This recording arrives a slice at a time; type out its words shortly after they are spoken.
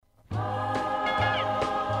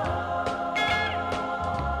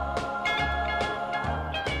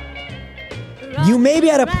You may be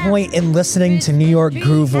at a point in listening to New York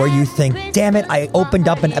Groove where you think, damn it, I opened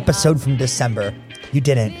up an episode from December. You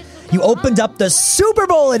didn't. You opened up the Super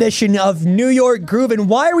Bowl edition of New York Groove, and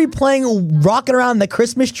why are we playing Rockin' Around the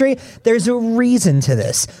Christmas Tree? There's a reason to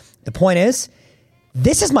this. The point is,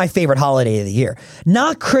 this is my favorite holiday of the year.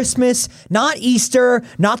 Not Christmas, not Easter,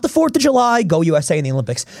 not the 4th of July, go USA in the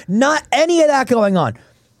Olympics. Not any of that going on.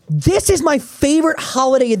 This is my favorite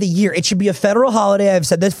holiday of the year. It should be a federal holiday. I've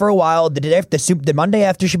said this for a while. The Monday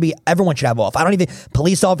after should be, everyone should have off.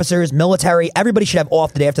 Police officers, military, everybody should have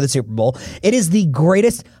off the day after the Super Bowl. It is the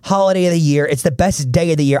greatest holiday of the year. It's the best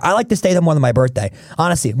day of the year. I like this day more than my birthday.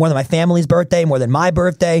 Honestly, more than my family's birthday, more than my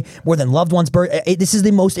birthday, more than loved ones' birthday. This is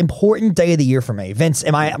the most important day of the year for me. Vince,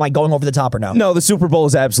 am I going over the top or no? No, the Super Bowl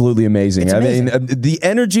is absolutely amazing. It's amazing. I mean, the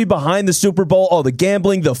energy behind the Super Bowl, the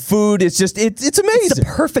gambling, the food, it's amazing. It's the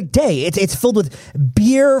perfect day. It's filled with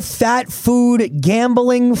beer, fat food,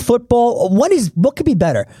 gambling, football. What could be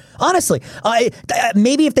better? Honestly,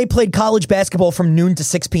 maybe if they played college basketball from noon to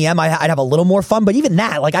 6 p.m., I'd have a little more fun. But even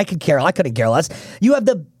that, I couldn't care less. You have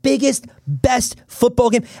the biggest, best football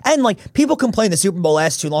game. And people complain the Super Bowl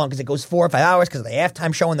lasts too long because it goes 4 or 5 hours because of the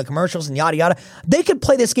halftime show and the commercials and yada yada. They could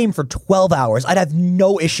play this game for 12 hours. I'd have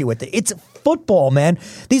no issue with it. It's football, man.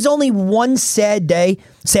 There's only one sad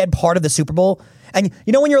part of the Super Bowl. And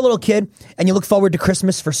you know when you're a little kid and you look forward to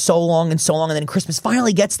Christmas for so long, and then Christmas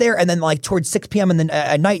finally gets there, and then towards 6 p.m. and then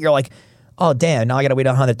at night you're like, oh damn, now I gotta wait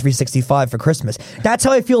on the 365 for Christmas. That's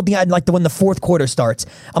how I feel when the fourth quarter starts.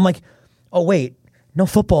 I'm like, oh wait, no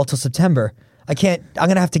football till September. I'm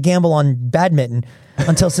gonna have to gamble on badminton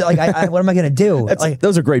until what am I gonna do?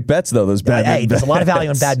 Those are great bets though. Those badminton Hey, there's a lot of value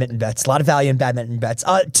in badminton bets.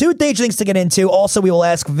 Two things to get into. Also, we will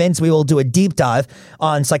ask Vince. We will do a deep dive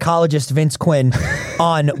on psychologist Vince Quinn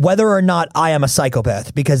on whether or not I am a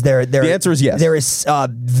psychopath, because the answer is yes. There is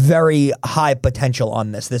very high potential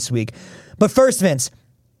on this week. But first, Vince,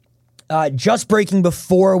 just breaking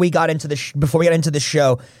before we got into the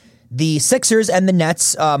show. The Sixers and the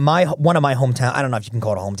Nets, one of my hometown, I don't know if you can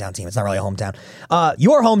call it a hometown team. It's not really a hometown.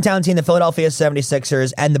 Your hometown team, the Philadelphia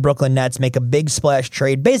 76ers and the Brooklyn Nets, make a big splash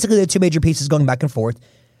trade. Basically, the two major pieces going back and forth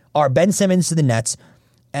are Ben Simmons to the Nets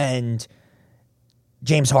and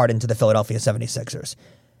James Harden to the Philadelphia 76ers.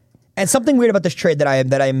 And something weird about this trade that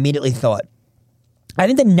I immediately thought, I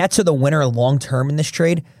think the Nets are the winner long-term in this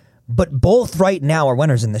trade, but both right now are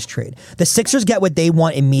winners in this trade. The Sixers get what they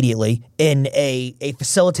want immediately in a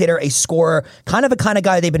facilitator, a scorer, kind of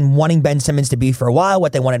guy they've been wanting Ben Simmons to be for a while,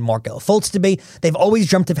 what they wanted Markelle Fultz to be. They've always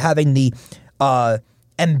dreamt of having the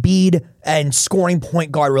Embiid and scoring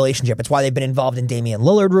point guard relationship. It's why they've been involved in Damian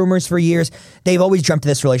Lillard rumors for years. They've always dreamt of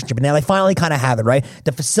this relationship, and now they finally kind of have it, right?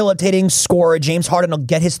 The facilitating scorer, James Harden will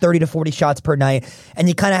get his 30 to 40 shots per night, and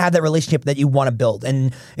you kind of have that relationship that you want to build.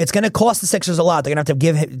 And it's going to cost the Sixers a lot. They're going to have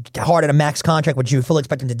to give Harden a max contract, which you fully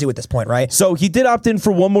expect him to do at this point, right? So he did opt in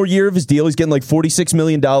for one more year of his deal. He's getting $46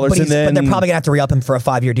 million. But they're probably going to have to re-up him for a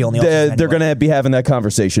 5-year deal in the offseason. They're going to be having that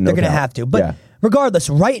conversation. They're going to have to. But yeah. Regardless,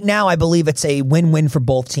 right now I believe it's a win-win for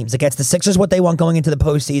both teams. It gets the Sixers what they want going into the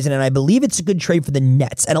postseason, and I believe it's a good trade for the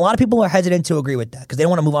Nets. And a lot of people are hesitant to agree with that because they don't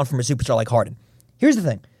want to move on from a superstar like Harden. Here's the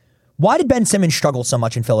thing. Why did Ben Simmons struggle so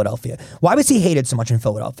much in Philadelphia? Why was he hated so much in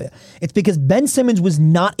Philadelphia? It's because Ben Simmons was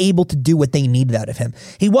not able to do what they needed out of him.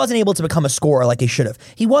 He wasn't able to become a scorer like he should have.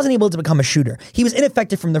 He wasn't able to become a shooter. He was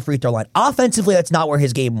ineffective from the free throw line. Offensively, that's not where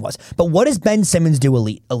his game was. But what does Ben Simmons do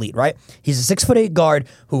elite, right? He's a 6'8" guard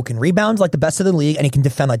who can rebound like the best of the league, and he can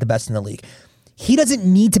defend like the best in the league. He doesn't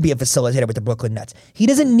need to be a facilitator with the Brooklyn Nets. He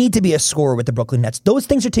doesn't need to be a scorer with the Brooklyn Nets. Those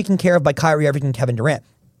things are taken care of by Kyrie Irving and Kevin Durant.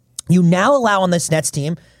 You now allow on this Nets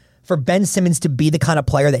team for Ben Simmons to be the kind of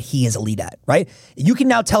player that he is elite at, right? You can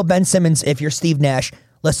now tell Ben Simmons, if you're Steve Nash,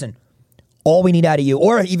 listen, all we need out of you,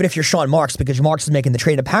 or even if you're Sean Marks, because Marks is making the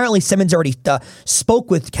trade. Apparently, Simmons already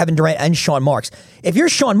spoke with Kevin Durant and Sean Marks. If you're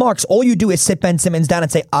Sean Marks, all you do is sit Ben Simmons down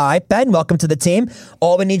and say, all right, Ben, welcome to the team.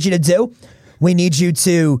 All we need you to do, we need you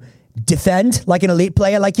to defend like an elite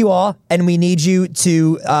player like you are, and we need you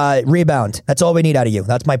to rebound. That's all we need out of you.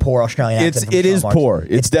 That's my poor Australian accent. It is poor.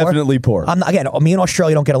 It's definitely poor. Again, me and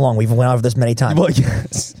Australia don't get along. We've went over this many times. Well,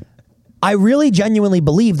 yes. I really genuinely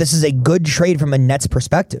believe this is a good trade from a Nets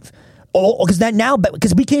perspective.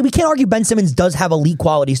 Because we can't argue Ben Simmons does have elite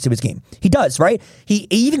qualities to his game. He does, right? He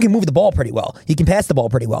even can move the ball pretty well. He can pass the ball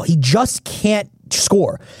pretty well. He just can't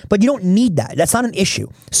score. But you don't need that. That's not an issue.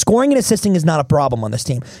 Scoring and assisting is not a problem on this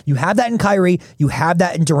team. You have that in Kyrie. You have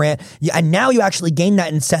that in Durant. And now you actually gain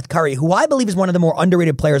that in Seth Curry, who I believe is one of the more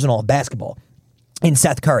underrated players in all of basketball. In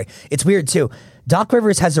Seth Curry. It's weird, too. Doc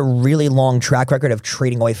Rivers has a really long track record of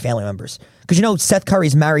trading away family members. Because, Seth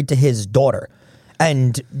Curry's married to his daughter.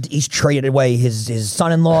 And he's traded away his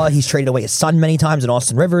son-in-law. He's traded away his son many times in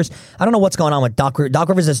Austin Rivers. I don't know what's going on with Doc Rivers. Doc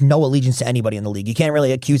Rivers has no allegiance to anybody in the league. You can't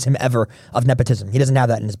really accuse him ever of nepotism. He doesn't have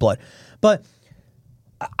that in his blood. But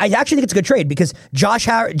I actually think it's a good trade because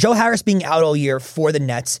Joe Harris being out all year for the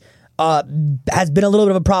Nets has been a little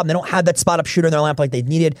bit of a problem. They don't have that spot-up shooter in their lineup like they've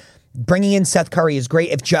needed. Bringing in Seth Curry is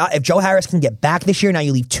great. If Joe Harris can get back this year, now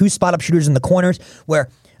you leave 2 spot-up shooters in the corners where,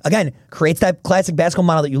 again, creates that classic basketball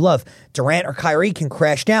model that you love. Durant or Kyrie can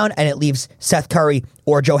crash down, and it leaves Seth Curry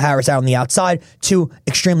or Joe Harris out on the outside, 2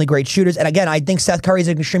 extremely great shooters. And again, I think Seth Curry is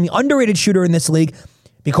an extremely underrated shooter in this league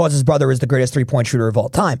because his brother is the greatest three-point shooter of all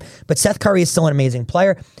time. But Seth Curry is still an amazing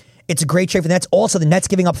player. It's a great trade for the Nets. Also, the Nets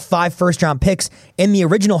giving up 5 first-round picks in the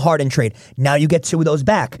original Harden trade. Now you get 2 of those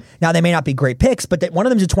back. Now, they may not be great picks, but one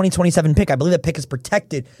of them is a 2027 pick. I believe that pick is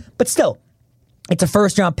protected. But still, it's a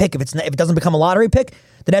first-round pick. If it doesn't become a lottery pick,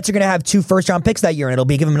 the Nets are going to have 2 first-round picks that year, and it'll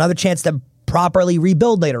give them another chance to properly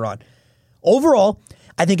rebuild later on. Overall,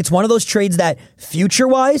 I think it's one of those trades that,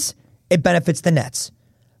 future-wise, it benefits the Nets.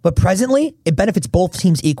 But presently, it benefits both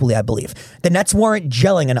teams equally, I believe. The Nets weren't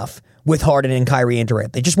gelling enough with Harden and Kyrie and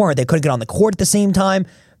Durant. They just weren't. They couldn't get on the court at the same time.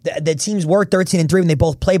 The teams were 13-3 when they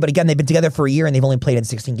both played, but again, they've been together for a year and they've only played in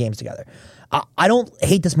 16 games together. I don't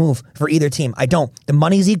hate this move for either team. I don't. The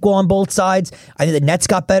money's equal on both sides. I think the Nets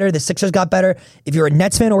got better. The Sixers got better. If you're a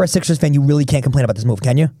Nets fan or a Sixers fan, you really can't complain about this move,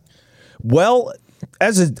 can you? Well,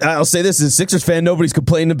 I'll say this as a Sixers fan, nobody's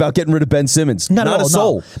complaining about getting rid of Ben Simmons. Not a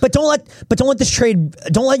soul. No. But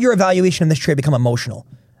don't let your evaluation of this trade become emotional.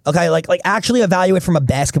 Okay, like actually evaluate from a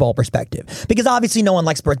basketball perspective. Because obviously no one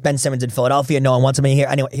likes Ben Simmons in Philadelphia. No one wants him here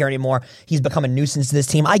anymore. He's become a nuisance to this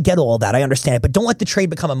team. I get all that. I understand it. But don't let the trade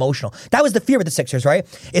become emotional. That was the fear with the Sixers, right?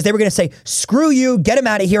 Is they were going to say, screw you, get him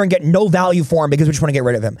out of here and get no value for him because we just want to get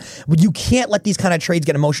rid of him. You can't let these kind of trades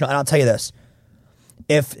get emotional. And I'll tell you this.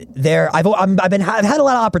 I've had a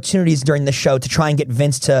lot of opportunities during this show to try and get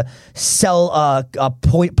Vince to sell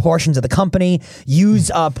portions of the company,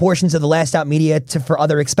 use portions of the Last Out Media for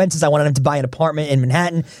other expenses. I wanted him to buy an apartment in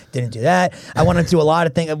Manhattan. Didn't do that. I wanted to do a lot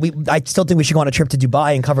of things. I still think we should go on a trip to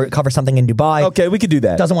Dubai and cover something in Dubai. Okay, we could do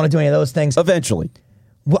that. Doesn't want to do any of those things. Eventually.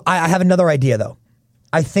 Well, I have another idea, though.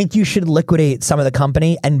 I think you should liquidate some of the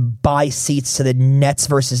company and buy seats to the Nets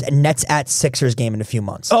at Sixers game in a few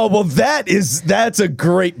months. Oh, well, that's a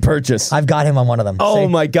great purchase. I've got him on one of them. Oh,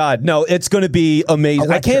 my God. No, it's going to be amazing.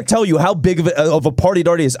 Electric. I can't tell you how big of a party it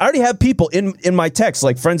already is. I already have people in my text,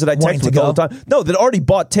 like friends that I text with all the time. No, that already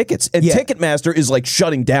bought tickets. And Ticketmaster is like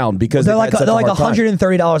shutting down because they're like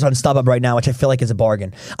 $130 on StubHub right now, which I feel like is a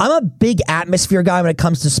bargain. I'm a big atmosphere guy when it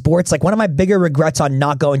comes to sports. Like one of my bigger regrets on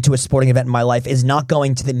not going to a sporting event in my life is not going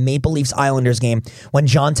to the Maple Leafs Islanders game when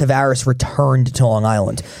John Tavares returned to Long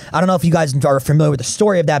Island. I don't know if you guys are familiar with the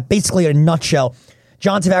story of that. Basically, in a nutshell,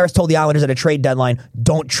 John Tavares told the Islanders at a trade deadline,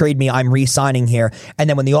 don't trade me, I'm re-signing here. And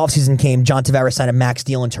then when the offseason came, John Tavares signed a max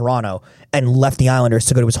deal in Toronto and left the Islanders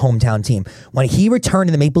to go to his hometown team. When he returned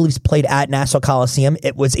and the Maple Leafs played at Nassau Coliseum,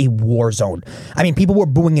 it was a war zone. I mean, people were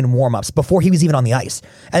booing in warm-ups before he was even on the ice.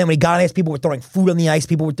 And then when he got on the ice, people were throwing food on the ice,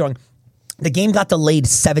 the game got delayed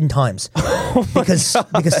 7 times because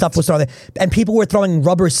stuff was thrown there. And people were throwing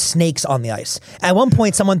rubber snakes on the ice. At one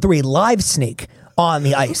point, someone threw a live snake on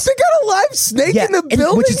the ice. They got a live snake in the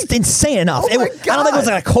building? Which is insane enough. Oh my God. I don't think it was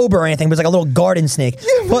like a cobra or anything. It was like a little garden snake.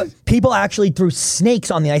 Yeah, but people actually threw snakes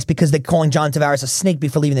on the ice because they're calling John Tavares a snake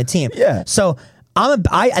before leaving the team. Yeah. So and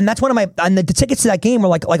that's one of my, and the tickets to that game were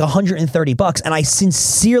like $130, and I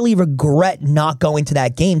sincerely regret not going to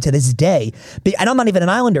that game to this day. And I'm not even an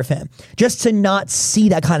Islander fan, just to not see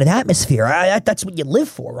that kind of atmosphere. That's what you live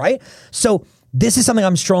for, right? So this is something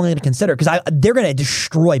I'm strongly going to consider because they're going to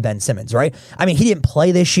destroy Ben Simmons, right? I mean, he didn't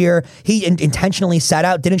play this year. He intentionally sat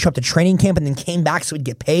out, didn't show up to training camp, and then came back so he'd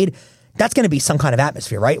get paid. That's going to be some kind of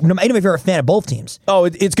atmosphere, right? Even if you're a fan of both teams. Oh,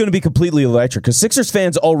 it's going to be completely electric because Sixers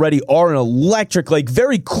fans already are an electric, like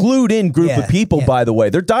very clued in group of people, by the way.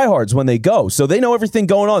 They're diehards when they go, so they know everything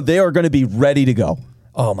going on. They are going to be ready to go.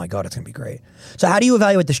 Oh, my God, it's going to be great. So how do you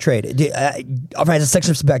evaluate this trade? From a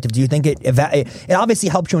Sixers perspective, do you think it obviously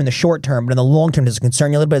helps you in the short term, but in the long term, does it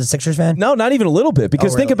concern you a little bit as a Sixers fan? No, not even a little bit,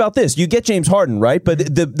 because think about this. You get James Harden, right?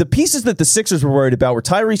 But the pieces that the Sixers were worried about were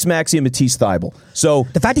Tyrese Maxey and Matisse Thybulle. So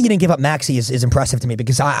the fact that you didn't give up Maxey is impressive to me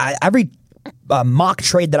because mock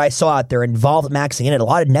trade that I saw out there involved Maxey in it. A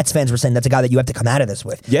lot of Nets fans were saying that's a guy that you have to come out of this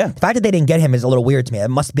with. Yeah. The fact that they didn't get him is a little weird to me. It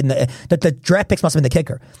must have been the draft picks must have been the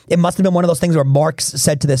kicker. It must have been one of those things where Marks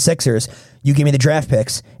said to the Sixers, you give me the draft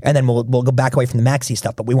picks, and then we'll go back away from the Maxey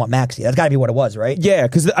stuff, but we want Maxey. That's got to be what it was, right? Yeah,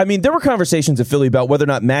 because, I mean, there were conversations in Philly about whether or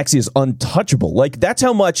not Maxey is untouchable. Like, that's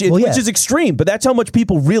how much, which is extreme, but that's how much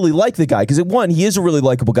people really like the guy. Because, one, he is a really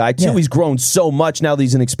likable guy. Two, he's grown so much now that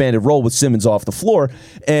he's an expanded role with Simmons off the floor.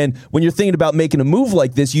 And when you're thinking about making a move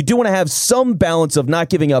like this, you do want to have some balance of not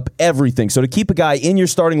giving up everything. So to keep a guy in your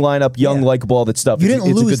starting lineup, young, likable, all that stuff, you didn't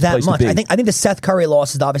lose that much. I think the Seth Curry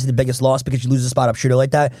loss is obviously the biggest loss because you lose a spot-up shooter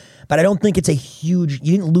like that. But I don't think it's a huge...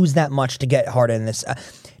 You didn't lose that much to get Harden in this.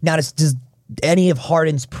 Now, does any of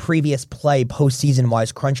Harden's previous play,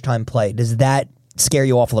 postseason-wise, crunch time play, does that scare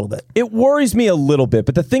you off a little bit? It worries me a little bit,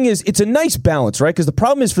 but the thing is, it's a nice balance, right? Because the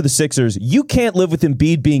problem is for the Sixers, you can't live with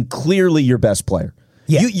Embiid being clearly your best player.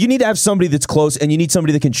 Yeah. You need to have somebody that's close, and you need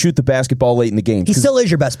somebody that can shoot the basketball late in the game. He still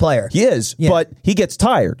is your best player. He is, but he gets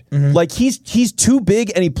tired. Mm-hmm. Like, he's too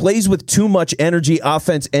big, and he plays with too much energy,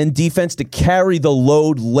 offense and defense, to carry the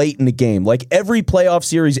load late in the game. Like, every playoff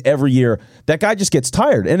series every year, that guy just gets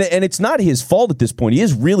tired. And it's not his fault at this point. He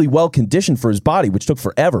is really well conditioned for his body, which took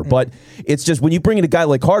forever. Mm-hmm. But it's just when you bring in a guy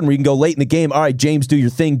like Harden where you can go late in the game, all right, James, do your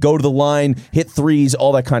thing, go to the line, hit threes,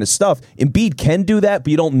 all that kind of stuff. Embiid can do that,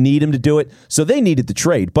 but you don't need him to do it. So they needed the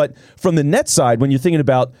trade. But from the Nets side, when you're thinking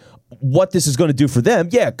about what this is going to do for them,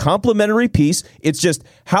 complimentary piece. It's just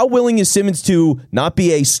how willing is Simmons to not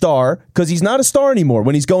be a star, because he's not a star anymore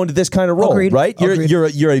when he's going to this kind of role, right?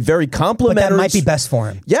 You're a very complimentary. But that might be best for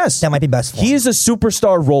him. Yes, that might be best for him. He is a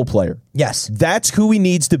superstar role player. Yes, that's who he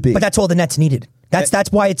needs to be. But that's all the Nets needed.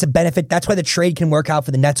 That's why it's a benefit. That's why the trade can work out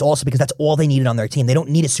for the Nets also, because that's all they needed on their team. They don't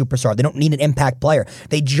need a superstar. They don't need an impact player.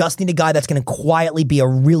 They just need a guy that's going to quietly be a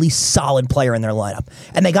really solid player in their lineup.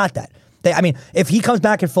 And they got that. If he comes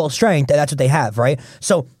back at full strength, that's what they have, right?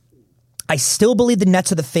 So I still believe the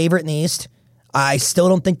Nets are the favorite in the East. I still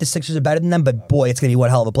don't think the Sixers are better than them, but boy, it's going to be one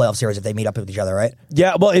hell of a playoff series if they meet up with each other, right?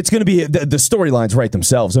 Yeah, well, it's going to be, the storylines write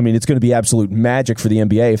themselves. I mean, it's going to be absolute magic for the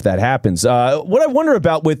NBA if that happens. What I wonder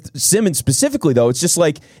about with Simmons specifically, though, it's just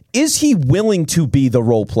like, is he willing to be the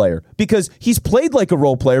role player? Because he's played like a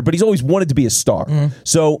role player, but he's always wanted to be a star. Mm-hmm.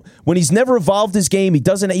 So when he's never evolved his game,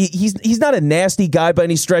 he's not a nasty guy by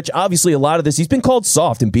any stretch. Obviously, a lot of this, he's been called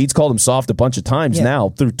soft, and Embiid's called him soft a bunch of times now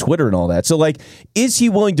through Twitter and all that. So, like, is he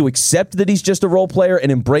willing to accept that he's just a role player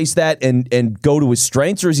and embrace that and go to his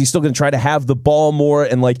strengths, or is he still going to try to have the ball more,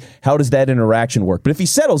 and like, how does that interaction work? But if he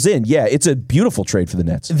settles in, it's a beautiful trade for the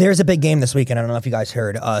Nets. There's a big game this weekend. I don't know if you guys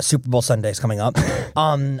heard. Super Bowl Sunday is coming up.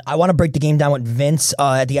 I want to break the game down with Vince.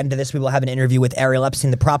 At the end of this, we will have an interview with Ariel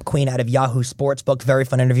Epstein, the prop queen out of Yahoo Sportsbook. Very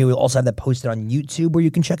fun interview. We'll also have that posted on YouTube where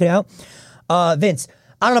you can check it out. Vince,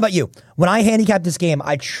 I don't know about you. When I handicap this game,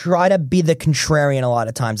 I try to be the contrarian a lot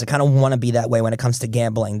of times. I kind of want to be that way when it comes to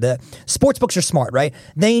gambling. The sportsbooks are smart, right?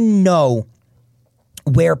 They know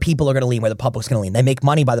where people are going to lean, where the public's going to lean. They make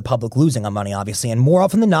money by the public losing on money, obviously. And more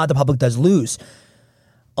often than not, the public does lose.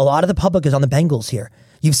 A lot of the public is on the Bengals here.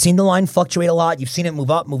 You've seen the line fluctuate a lot. You've seen it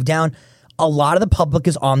move up, move down. A lot of the public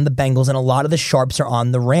is on the Bengals, and a lot of the sharps are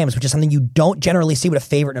on the Rams, which is something you don't generally see with a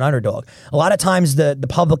favorite and an underdog. A lot of times the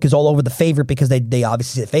public is all over the favorite because they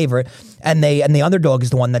obviously see the favorite, and the underdog is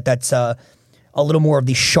the one that's a little more of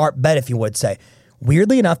the sharp bet, if you would say.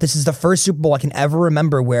 Weirdly enough, this is the first Super Bowl I can ever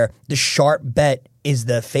remember where the sharp bet is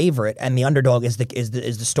the favorite and the underdog is the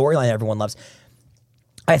storyline everyone loves.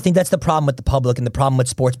 I think that's the problem with the public and the problem with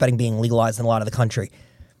sports betting being legalized in a lot of the country.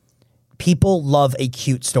 People love a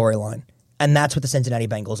cute storyline. And that's what the Cincinnati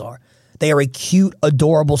Bengals are. They are a cute,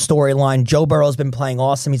 adorable storyline. Joe Burrow's been playing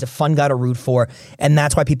awesome. He's a fun guy to root for. And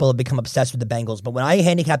that's why people have become obsessed with the Bengals. But when I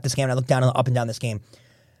handicap this game and I look down up and down this game,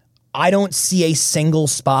 I don't see a single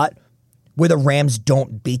spot where the Rams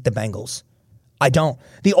don't beat the Bengals. I don't.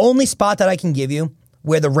 The only spot that I can give you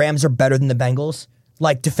where the Rams are better than the Bengals,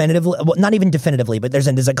 like definitively, well, not even definitively, but there's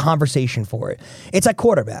a conversation for it. It's at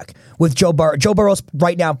quarterback with Joe Burrow. Joe Burrow's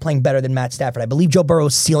right now playing better than Matt Stafford. I believe Joe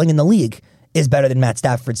Burrow's ceiling in the league is better than Matt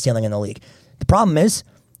Stafford's ceiling in the league. The problem is,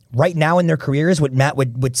 right now in their careers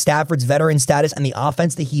with Stafford's veteran status and the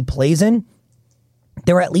offense that he plays in,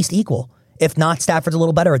 they're at least equal. If not, Stafford's a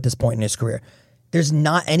little better at this point in his career. There's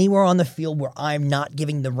not anywhere on the field where I'm not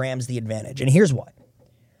giving the Rams the advantage. And here's why.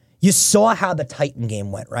 You saw how the Titan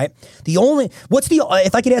game went, right?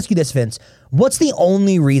 If I could ask you this, Vince, what's the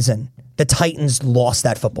only reason the Titans lost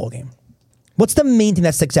that football game? What's the main thing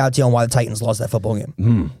that sticks out to you on why the Titans lost that football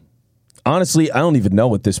game? Honestly, I don't even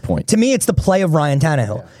know at this point. To me, it's the play of Ryan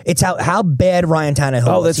Tannehill. Yeah. It's how bad Ryan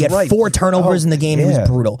Tannehill was. He had 4 turnovers in the game. It was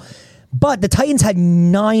brutal. But the Titans had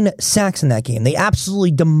 9 sacks in that game. They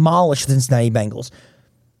absolutely demolished the Cincinnati Bengals.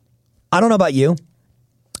 I don't know about you.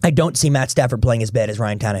 I don't see Matt Stafford playing as bad as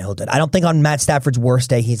Ryan Tannehill did. I don't think on Matt Stafford's worst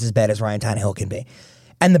day he's as bad as Ryan Tannehill can be.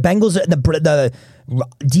 And the Bengals, the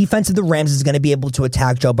defense of the Rams is going to be able to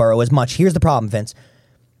attack Joe Burrow as much. Here's the problem, Vince.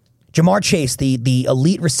 Jamar Chase, the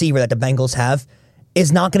elite receiver that the Bengals have,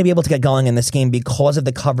 is not going to be able to get going in this game because of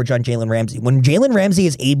the coverage on Jalen Ramsey. When Jalen Ramsey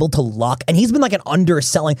is able to lock, and he's been like an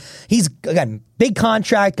underselling, he's, again, big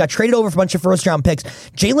contract, got traded over for a bunch of first-round picks.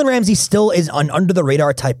 Jalen Ramsey still is an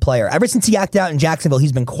under-the-radar type player. Ever since he acted out in Jacksonville,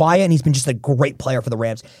 he's been quiet, and he's been just a great player for the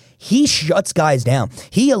Rams. He shuts guys down.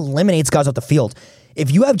 He eliminates guys off the field. If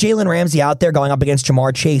you have Jalen Ramsey out there going up against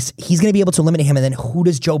Jamar Chase, he's going to be able to eliminate him, and then who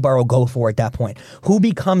does Joe Burrow go for at that point? Who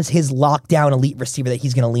becomes his lockdown elite receiver that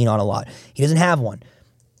he's going to lean on a lot? He doesn't have one.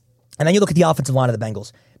 And then you look at the offensive line of the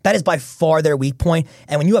Bengals. That is by far their weak point.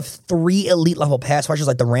 And when you have 3 elite-level pass rushers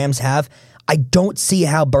like the Rams have, I don't see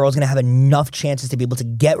how Burrow's going to have enough chances to be able to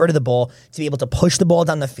get rid of the ball, to be able to push the ball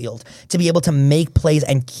down the field, to be able to make plays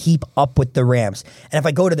and keep up with the Rams. And if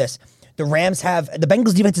I go to this, the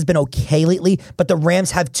Bengals defense has been okay lately, but the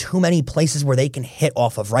Rams have too many places where they can hit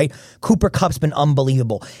off of, right? Cooper Kupp's been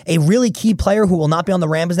unbelievable. A really key player who will not be on the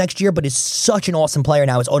Rams next year, but is such an awesome player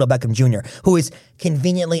now is Odell Beckham Jr., who is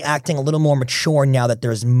conveniently acting a little more mature now that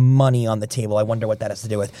there's money on the table. I wonder what that has to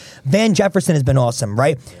do with. Van Jefferson has been awesome,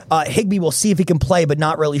 right? Higbee, we'll see if he can play, but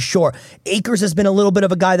not really sure. Akers has been a little bit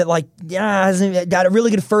of a guy that, hasn't got a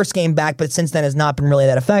really good first game back, but since then has not been really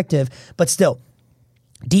that effective. But still,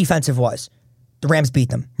 defensive-wise, the Rams beat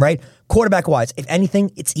them, right? Quarterback-wise, if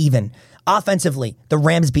anything, it's even. Offensively, the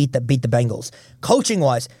Rams beat the Bengals.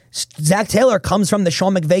 Coaching-wise, Zach Taylor comes from the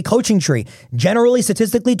Sean McVay coaching tree. Generally,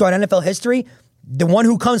 statistically, throughout NFL history, the one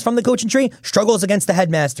who comes from the coaching tree struggles against the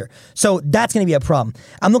headmaster. So that's going to be a problem.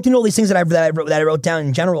 I'm looking at all these things that I wrote down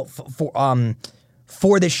in general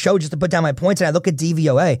for this show just to put down my points, and I look at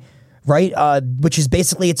DVOA, right? Which is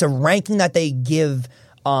basically, it's a ranking that they give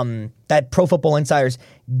that Pro Football Insiders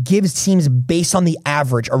gives teams based on the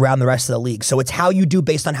average around the rest of the league. So it's how you do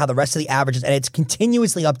based on how the rest of the averages, and it's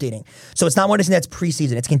continuously updating. So it's not one that's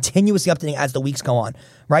preseason. It's continuously updating as the weeks go on,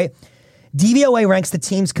 right? DVOA ranks the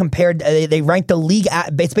teams compared, they rank the league,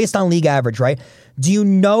 it's based on league average, right? Do you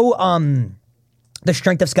know the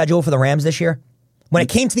strength of schedule for the Rams this year? When it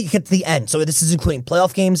came to the end, so this is including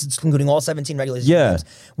playoff games, it's including all 17 regular season games.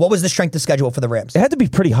 What was the strength of schedule for the Rams? It had to be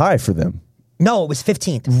pretty high for them. No, it was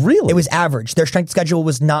 15th. Really? It was average. Their strength schedule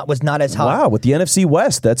was not as high. Wow, with the NFC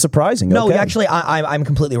West, that's surprising. No, okay. Actually, I'm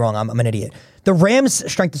completely wrong. I'm an idiot. The Rams'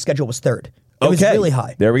 strength of schedule was 3rd. It was really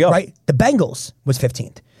high. There we go. Right? The Bengals was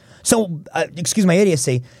 15th. So, excuse my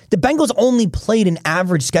idiocy, the Bengals only played an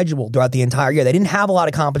average schedule throughout the entire year. They didn't have a lot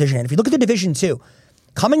of competition. And if you look at the division too,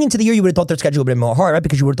 coming into the year, you would have thought their schedule would have been more hard, right?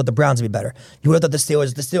 Because you would have thought the Browns would be better. You would have thought the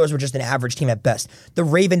Steelers were just an average team at best. The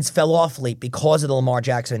Ravens fell off late because of the Lamar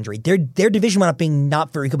Jackson injury. Their division wound up being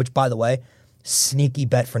not very good, which, by the way, sneaky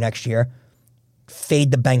bet for next year.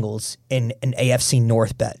 Fade the Bengals in an AFC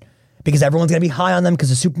North bet. Because everyone's going to be high on them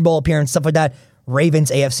because of Super Bowl appearance, stuff like that.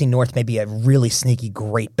 Ravens, AFC North may be a really sneaky,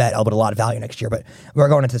 great bet. I'll put a lot of value next year, but we're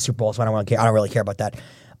going into the Super Bowl, so I don't really care about that.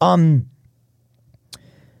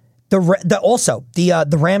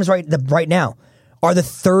 The Rams right now are the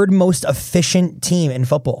 3rd most efficient team in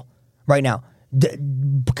football right now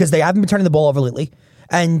because they haven't been turning the ball over lately.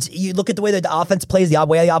 And you look at the way that the offense plays, the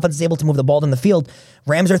way the offense is able to move the ball down the field.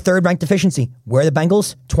 Rams are 3rd ranked efficiency. Where are the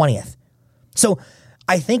Bengals? 20th. So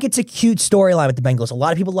I think it's a cute storyline with the Bengals. A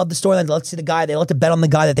lot of people love the storyline. They love to see the guy. They love to bet on the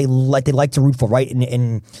guy that they like to root for, right?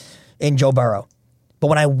 In Joe Burrow. But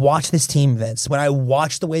when I watch this team, Vince, when I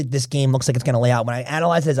watch the way this game looks like it's going to lay out, when I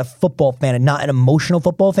analyze it as a football fan and not an emotional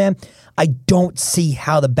football fan, I don't see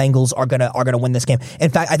how the Bengals are gonna win this game.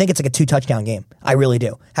 In fact, I think it's like a 2-touchdown game. I really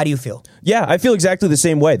do. How do you feel? Yeah, I feel exactly the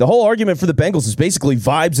same way. The whole argument for the Bengals is basically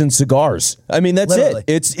vibes and cigars. I mean, that's Literally.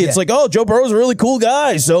 it. It's like, oh, Joe Burrow's a really cool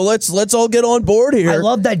guy, so let's all get on board here. I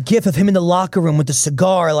love that gif of him in the locker room with the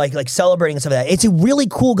cigar, like celebrating and stuff like that. It's a really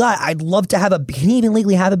cool guy. I'd love to have can he even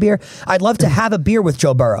legally have a beer? I'd love to have a beer with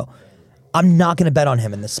Joe Burrow. I'm not going to bet on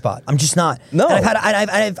him in this spot. I'm just not. No.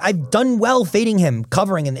 And I've done well fading him,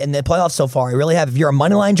 covering in the playoffs so far. I really have. If you're a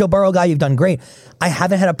moneyline Joe Burrow guy, you've done great. I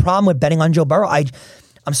haven't had a problem with betting on Joe Burrow.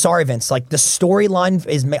 I'm sorry, Vince. Like the storyline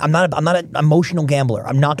is, I'm not an emotional gambler.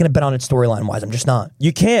 I'm not going to bet on it storyline wise. I'm just not.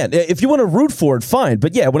 You can. If you want to root for it, fine.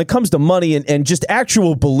 But yeah, when it comes to money and just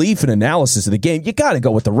actual belief and analysis of the game, you got to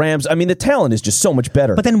go with the Rams. I mean, the talent is just so much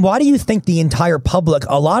better. But then why do you think the entire public,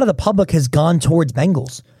 a lot of the public has gone towards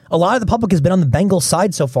Bengals? A lot of the public has been on the Bengals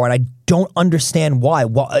side so far, and I don't understand why.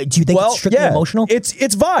 Do you think it's strictly emotional? It's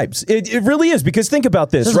vibes. It really is, because think about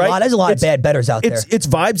this, right? There's a lot of bad bettors out there. It's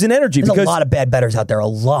vibes and energy. There's a lot of bad bettors out there, a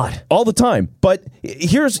lot. All the time. But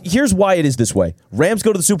here's why it is this way. Rams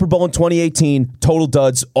go to the Super Bowl in 2018, total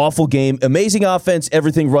duds, awful game, amazing offense,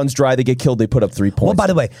 everything runs dry, they get killed, they put up 3 points. Well, by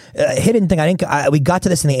the way, hidden thing, we got to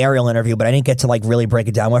this in the Ariel interview, but I didn't get to like really break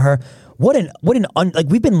it down with her.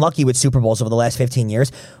 We've been lucky with Super Bowls over the last 15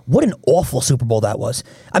 years. What an awful Super Bowl that was.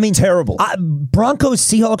 I mean, terrible. Broncos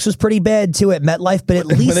Seahawks was pretty bad too at MetLife, but at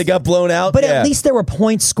least when they got blown out. But at least there were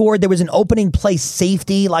points scored. There was an opening play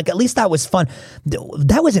safety. Like, at least that was fun.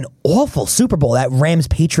 That was an awful Super Bowl. That Rams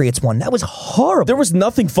Patriots one. That was horrible. There was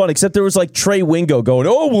nothing fun except there was like Trey Wingo going,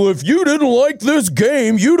 "Oh well, if you didn't like this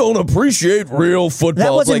game, you don't appreciate real football."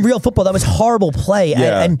 That wasn't real football. That was horrible play.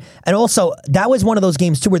 Yeah. And also that was one of those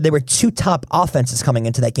games too where there were 2 top offenses coming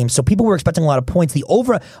into that game. So people were expecting a lot of points. The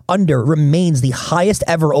over-under remains the highest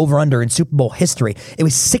ever over-under in Super Bowl history. It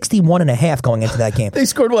was 61.5 going into that game. They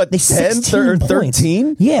scored what, 10 or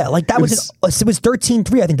 13? Yeah, like that it was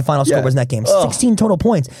 13-3, I think the final score was in that game. 16 total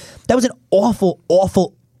points. That was an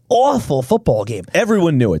awful football game.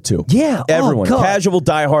 Everyone knew it too. Yeah. Everyone. Casual,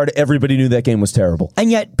 diehard, everybody knew that game was terrible.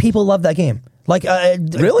 And yet people loved that game. Like,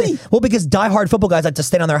 really? Well, because diehard football guys like to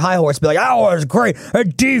stand on their high horse and be like, "Oh, it was great. A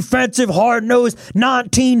defensive, hard-nosed,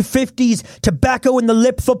 1950s tobacco in the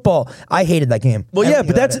lip football." I hated that game. Well, yeah,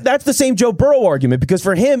 but that's the same Joe Burrow argument, because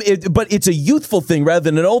for him, but it's a youthful thing rather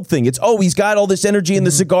than an old thing. It's, he's got all this energy and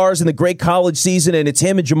the cigars and the great college season, and it's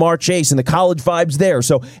him and Jamar Chase and the college vibes there.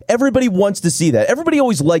 So everybody wants to see that. Everybody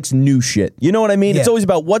always likes new shit. You know what I mean? Yeah. It's always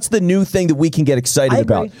about what's the new thing that we can get excited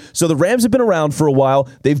about. So the Rams have been around for a while.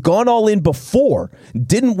 They've gone all in before.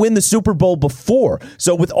 Didn't win the Super Bowl before.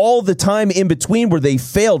 So with all the time in between where they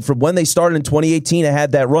failed from when they started in 2018 and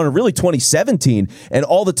had that run, or really 2017, and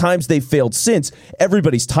all the times they've failed since,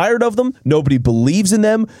 everybody's tired of them. Nobody believes in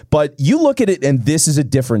them. But you look at it, and this is a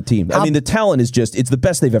different team. I mean, the talent is it's the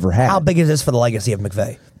best they've ever had. How big is this for the legacy of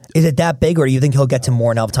McVay? Is it that big, or do you think he'll get to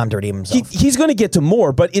more and he'll have time to redeem himself? He's going to get to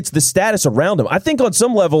more, but it's the status around him. I think on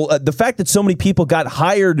some level, the fact that so many people got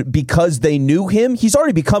hired because they knew him, he's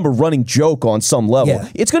already become a running joke on some level. Yeah.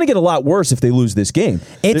 It's going to get a lot worse if they lose this game.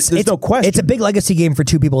 There's no question. It's a big legacy game for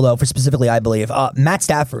 2 people, though, for specifically, I believe. Matt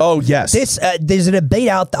Stafford. Oh, yes. There's a debate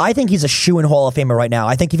out. I think he's a shoo-in Hall of Famer right now.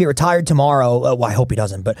 I think if he retired tomorrow, well, I hope he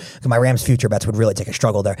doesn't, but my Rams future bets would really take a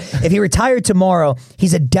struggle there. If he retired tomorrow,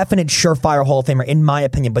 he's a definite surefire Hall of Famer, in my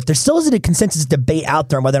opinion, but there still isn't a consensus debate out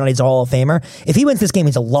there on whether or not he's a Hall of Famer. If he wins this game,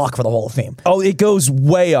 he's a lock for the Hall of Fame. Oh, it goes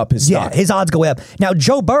way up his stock. Yeah, his odds go way up. Now,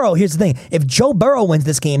 Joe Burrow, here's the thing. If Joe Burrow wins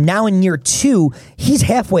this game, now in year 2, he's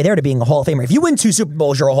halfway there to being a Hall of Famer. If you win 2 Super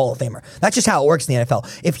Bowls, you're a Hall of Famer. That's just how it works in the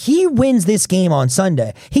NFL. If he wins this game on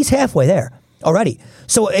Sunday, he's halfway there already.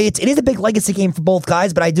 So it is a big legacy game for both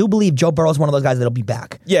guys, but I do believe Joe Burrow is one of those guys that'll be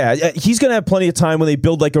back. Yeah, he's going to have plenty of time when they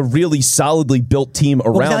build like a really solidly built team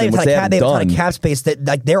around him, which they haven't done. They have a ton of cap space that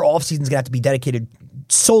like their offseason is going to have to be dedicated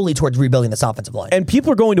solely towards rebuilding this offensive line. And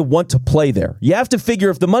people are going to want to play there. You have to figure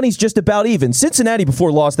if the money's just about even. Cincinnati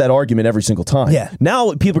before lost that argument every single time. Yeah.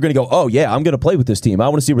 Now people are going to go, oh yeah, I'm going to play with this team. I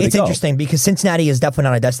want to see where they go. It's interesting because Cincinnati is definitely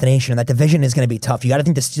not a destination, and that division is going to be tough. You got to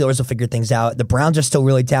think the Steelers will figure things out. The Browns are still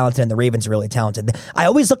really talented, and the Ravens are really talented. I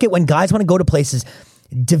always look at when guys want to go to places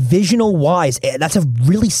divisional wise, that's a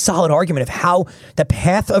really solid argument of how the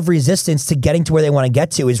path of resistance to getting to where they want to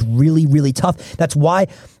get to is really, really tough. That's my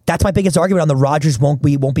biggest argument on the Rodgers won't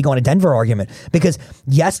be going to Denver argument. Because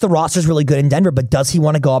yes, the roster's really good in Denver, but does he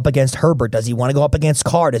want to go up against Herbert? Does he want to go up against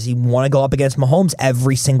Carr? Does he want to go up against Mahomes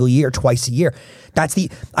every single year, twice a year? I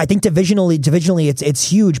think divisionally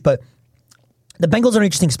it's huge, but the Bengals are an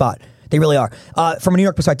interesting spot. They really are. From a New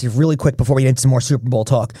York perspective, really quick before we get into some more Super Bowl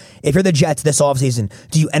talk, if you're the Jets this offseason,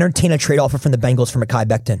 do you entertain a trade offer from the Bengals for Mekhi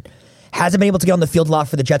Becton? Hasn't been able to get on the field a lot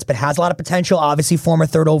for the Jets, but has a lot of potential. Obviously, former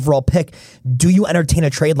 3rd overall pick. Do you entertain a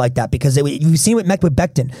trade like that? Because you've seen with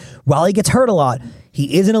Becton, while he gets hurt a lot,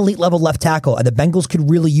 he is an elite level left tackle, and the Bengals could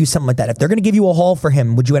really use something like that. If they're going to give you a haul for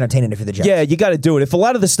him, would you entertain it if you're the Jets? Yeah, you got to do it. If a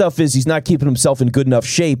lot of the stuff is he's not keeping himself in good enough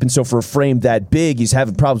shape, and so for a frame that big, he's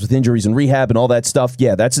having problems with injuries and rehab and all that stuff,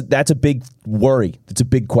 yeah, that's a big worry. It's a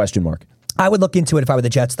big question mark. I would look into it if I were the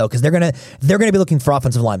Jets, though, because they're gonna be looking for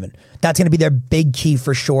offensive linemen. That's gonna be their big key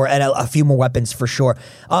for sure, and a few more weapons for sure.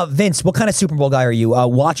 Vince, what kind of Super Bowl guy are you?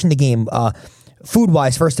 Watching the game, food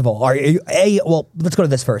wise, first of all, are you well? Let's go to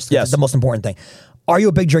this first. Yes, this is the most important thing. Are you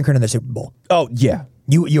a big drinker in the Super Bowl? Oh yeah.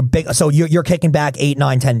 You're big, so you're kicking back 8,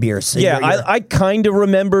 9, 10 beers. So yeah, I kind of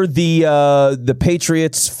remember the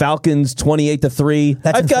Patriots Falcons 28-3.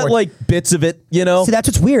 I've got like bits of it, you know. See, that's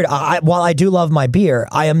what's weird. While I do love my beer,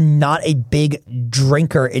 I am not a big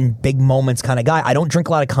drinker in big moments kind of guy. I don't drink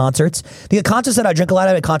a lot of concerts. The concerts that I drink a lot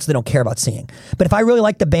of are concerts I don't care about seeing. But if I really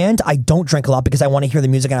like the band, I don't drink a lot because I want to hear the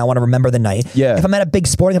music and I want to remember the night. Yeah. If I'm at a big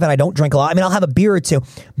sporting event, I don't drink a lot. I mean, I'll have a beer or two.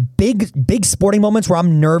 Big sporting moments where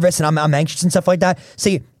I'm nervous and I'm anxious and stuff like that.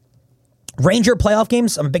 See, Ranger playoff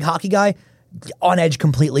games, I'm a big hockey guy, on edge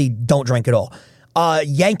completely, don't drink at all.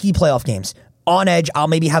 Yankee playoff games, on edge, I'll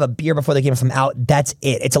maybe have a beer before the game if I'm out. That's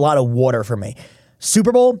it. It's a lot of water for me.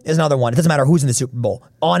 Super Bowl is another one. It doesn't matter who's in the Super Bowl.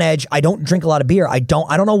 On edge, I don't drink a lot of beer. I don't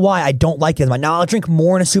know why I don't like it. Now, I'll drink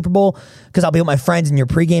more in a Super Bowl because I'll be with my friends and you're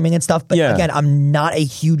pre-gaming and stuff. But again, I'm not a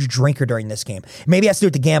huge drinker during this game. Maybe it has to do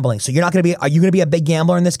with the gambling. So are you going to be a big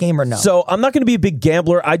gambler in this game or no? So I'm not going to be a big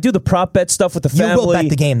gambler. I do the prop bet stuff with the family. You will bet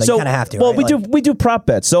the game, though. So, you kind of have to. Well, right? we do prop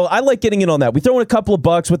bets. So I like getting in on that. We throw in a couple of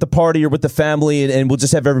bucks with the party or with the family, and we'll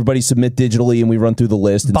just have everybody submit digitally, and we run through the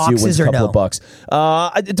list and see who wins a couple of bucks.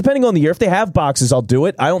 Depending on the year, if they have boxes, I'll do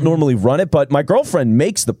it. I don't normally run it, but my girlfriend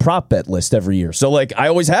makes the prop bet list every year. So like I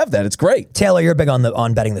always have that. It's great. Taylor, you're big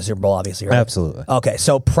on betting the Super Bowl, obviously, right? Absolutely. Okay,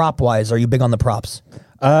 so prop wise, are you big on the props?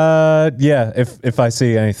 Yeah, if I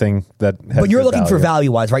see anything that has But you're good looking for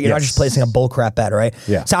value wise, right? You're not Yes. just placing a bull crap bet, right?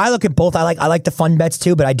 Yeah. So I look at both. I like the fun bets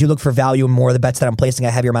too, but I do look for value in more of the bets that I'm placing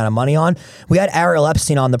a heavier amount of money on. We had Ariel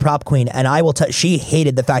Epstein on, the prop queen, and I will tell she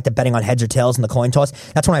hated the fact that betting on heads or tails in the coin toss.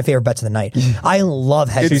 That's one of my favorite bets of the night. I love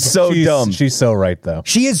heads. It's so dumb. She's so right though.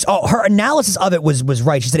 She is. Oh, her analysis of it was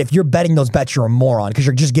right. She said, if you're betting those bets, you're a moron because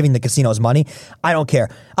you're just giving the casinos money. I don't care.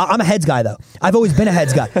 I'm a heads guy though. I've always been a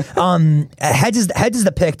heads guy. Heads is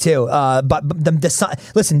the pick too. But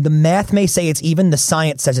listen, the math may say it's even. The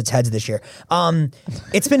science says it's heads this year.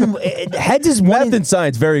 It's been heads is one. Math and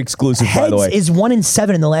science very exclusive, Heads by the way. is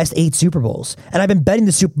 1-7 in the last 8 Super Bowls, and I've been betting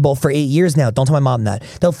the Super Bowl for 8 years now. Don't tell my mom that.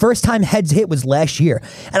 The first time heads hit was last year,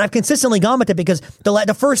 and I've consistently gone with it because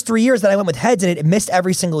the first 3 years that I went with heads and it missed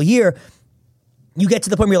every single year. You get to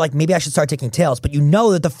the point where you're like, maybe I should start taking tails, but you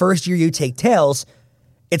know that the first year you take tails,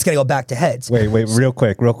 it's going to go back to heads. Wait, real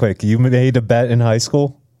quick. You made a bet in high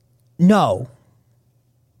school? No.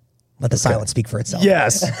 Let the silence speak for itself.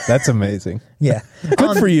 Yes. That's amazing. Yeah.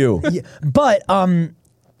 Good for you. Yeah, but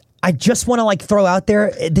I just want to like throw out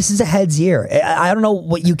there, this is a heads year. I don't know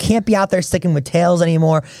what you can't be out there sticking with tails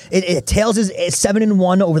anymore. Tails is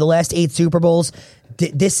 7-1 over the last 8 Super Bowls.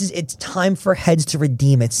 It's time for heads to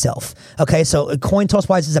redeem itself. Okay, so coin toss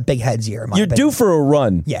wise is a big heads year. You're due for a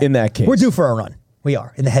run in that case. We're due for a run. We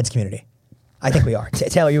are in the heads community. I think we are.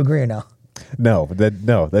 Taylor, you agree or no? No,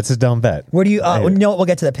 that's a dumb bet. Where do you? We'll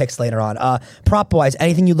get to the picks later on. Prop wise,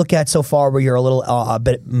 anything you look at so far where you're a little a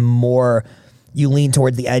bit more, you lean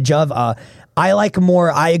towards the edge of. I like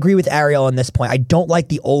more. I agree with Ariel on this point. I don't like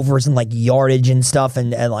the overs and like yardage and stuff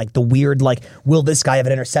and like the weird like, will this guy have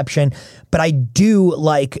an interception? But I do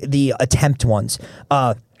like the attempt ones.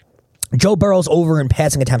 Joe Burrow's over in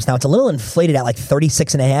passing attempts. Now it's a little inflated at like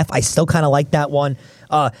 36.5. I still kind of like that one.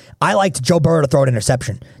 I liked Joe Burrow to throw an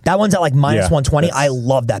interception. That one's at like minus 120. I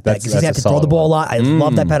love that bet because he's going to have to throw the ball a lot. I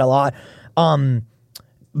love that bet a lot.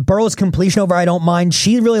 Burrow's completion over, I don't mind.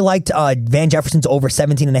 She really liked Van Jefferson's over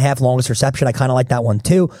 17.5 longest reception. I kind of like that one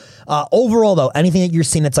too. Overall though, anything that you're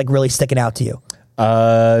seeing that's like really sticking out to you?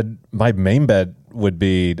 My main bet would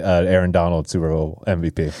be Aaron Donald Super Bowl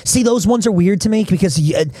MVP. See, those ones are weird to me because,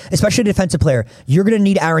 especially a defensive player, you're going to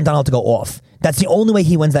need Aaron Donald to go off. That's the only way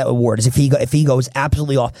he wins that award is if he goes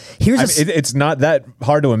absolutely off. It's not that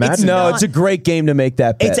hard to imagine. It's a great game to make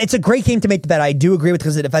that bet. It's a great game to make the bet. I do agree with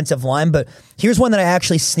because of the defensive line, but here's one that I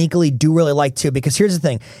actually sneakily do really like too. Because here's the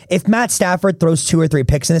thing: if Matt Stafford throws 2 or 3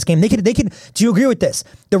 picks in this game, they could. Do you agree with this?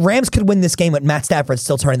 The Rams could win this game with Matt Stafford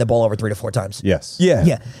still turning the ball over 3 to 4 times. Yes.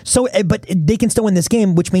 Yeah. So, but they can still win this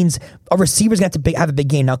game, which means a receiver's going to have a big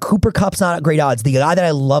game. Now, Cooper Kupp's not at great odds. The guy that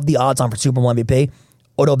I love the odds on for Super Bowl MVP,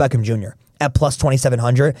 Odell Beckham Jr. at plus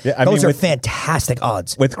 2,700. Yeah, those are fantastic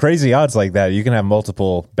odds. With crazy odds like that, you can have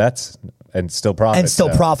multiple bets and still profit.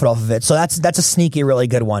 Profit off of it. So that's a sneaky, really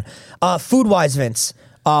good one. Food wise, Vince.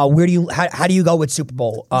 How do you go with Super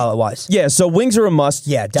Bowl wise? Yeah, so wings are a must.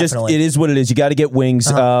 Yeah, definitely. It is what it is. You got to get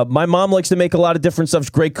wings. My mom likes to make a lot of different stuff. She's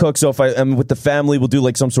a great cook. So if I'm with the family, we'll do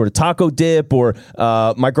like some sort of taco dip, or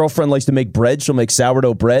my girlfriend likes to make bread. She'll make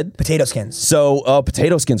sourdough bread. Potato skins. So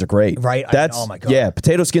potato skins are great. Right? Oh my God. Yeah,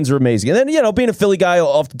 potato skins are amazing. And then being a Philly guy,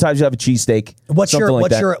 oftentimes you have a cheesesteak. What's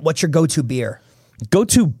your go-to beer?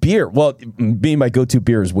 Go-to beer. Well, me, my go-to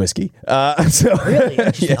beer is whiskey. Really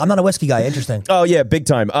interesting. I'm not a whiskey guy. Interesting. Oh yeah, big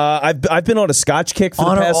time. I've been on a Scotch kick for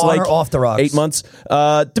On the or past on or off the rocks? 8 months.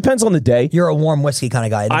 Depends on the day. You're a warm whiskey kind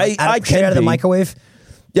of guy. I straight can out of the be. microwave.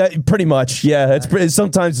 Yeah, pretty much. Yeah,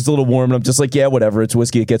 sometimes it's a little warm, and I'm just like, yeah, whatever. It's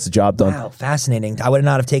whiskey. It gets the job done. Wow, fascinating. I would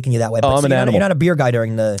not have taken you that way. But I'm so an animal. You're not a beer guy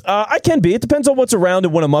during the. I can be. It depends on what's around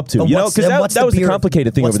and what I'm up to. But You know, what's- because then what's that the was the beer-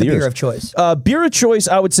 complicated thing what's over the the years. beer of choice? Beer of choice,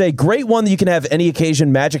 I would say, great one that you can have any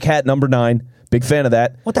occasion. Magic Hat number 9. Big fan of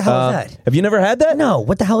that. What the hell is that? Have you never had that? No,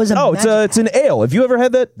 what the hell is a Oh, Magic it's an ale. Have you ever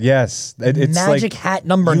had that? Yes, it's Magic like, Hat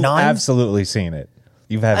number you've 9? absolutely seen it.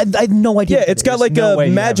 You've had. I have no idea. Yeah, what it's it got is. like no way a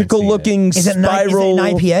you haven't magical seen it. looking Is it, spiral.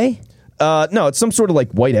 an IPA? No, it's some sort of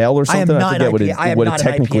like white ale or I am something. not forget an what IPA. I am what not it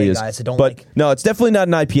an technically IPA is. guy, so don't but like- no, it's definitely not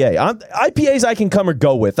an IPA. IPAs I can come or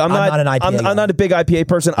go with. I'm not an IPA I'm guy. not a big IPA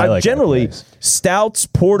person. I I'm like generally IPAs. stouts,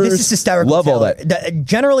 porters. This is hysterical. Love all Taylor. that.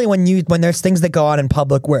 Generally, when there's things that go on in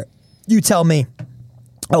public where you tell me,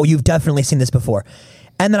 "Oh, you've definitely seen this before,"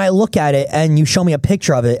 and then I look at it and you show me a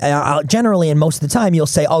picture of it, and I'll, generally and most of the time you'll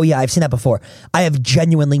say, "Oh yeah, I've seen that before." I have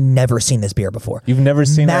genuinely never seen this beer before. You've never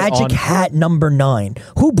seen that Magic on- Hat number 9.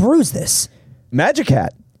 Who brews this? Magic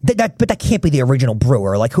Hat. But that can't be the original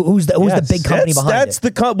brewer. Like who's the Yes, big company behind That's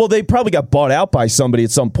it? well, they probably got bought out by somebody at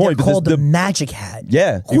some They're point. because called the Magic Hat.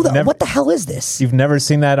 Yeah. Who You've never- what the hell is this? You've never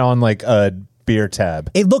seen that on like a beer tab.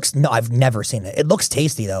 It looks no, I've never seen it. It looks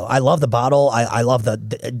tasty though. I love the bottle. I love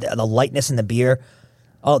the lightness in the beer.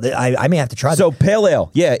 Oh, I may have to try. So that. pale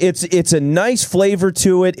ale, yeah, it's a nice flavor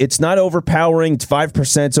to it. It's not overpowering. It's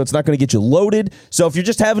 5%, so it's not going to get you loaded. So if you're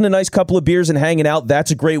just having a nice couple of beers and hanging out,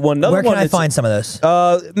 that's a great one. Another Where can one I that's- find some of this?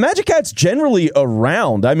 Magic Hat's generally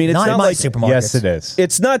around. I mean, it's Not not, in my like supermarket. Yes, it is.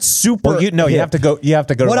 it's not super. Well, you hip. have to go. You have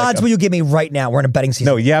to go. What to like odds will you give me right now? We're in a betting season.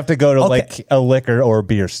 No, you have to go to Okay. like a liquor or a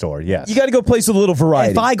beer store. Yes. You got to go place with a little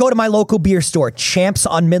variety. If I go to my local beer store, Champs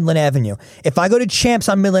on Midland Avenue, if I go to Champs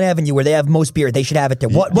on Midland Avenue where they have most beer, they should have it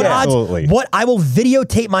there. What Yeah, odds? absolutely. What I will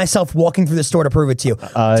videotape myself walking through the store to prove it to you.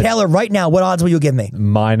 Taylor, right now, what odds will you give me?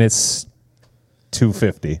 minus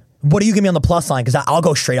 250. What do you give me on the plus line? Because I'll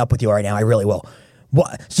go straight up with you right now. I really will.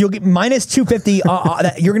 What? So you'll get minus 250.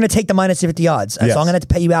 You're going to take the minus 250 odds. Yes. So I'm going to have to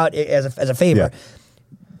pay you out as a favor. Yeah.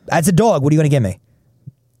 As a dog, what are you going to give me?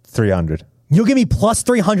 300. You'll give me plus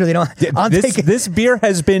 300. You know, I'm taking This beer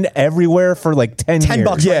has been everywhere for like 10 years.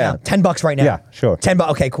 $10 Yeah. right now. $10 right now. Yeah, sure. $10.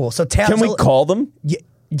 Okay, cool. So Can we call them?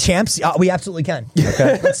 Champs? We absolutely can.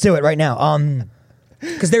 Okay, let's do it right now.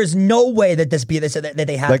 Because there's no way that this beer that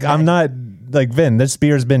they have. Like, I'm not, like, Vin, this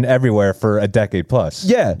beer's been everywhere for a decade plus.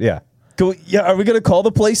 Yeah. Yeah. Are we going to call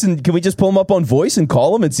the place and can we just pull them up on voice and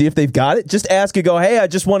call them and see if they've got it? Just ask and go, hey, I'm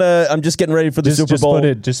just getting ready for the Super Bowl.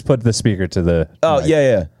 Just put the speaker to the. Oh, mic,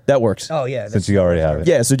 yeah. That works. Oh yeah. Since you already have it.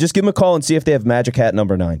 Yeah, so just give them a call and see if they have Magic Hat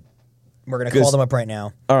number 9. We're gonna call them up right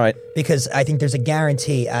now. All right. Because I think there's a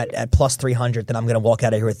guarantee at plus 300 that I'm going to walk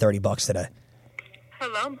out of here with $30 today.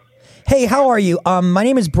 Hello. Hey, how are you? My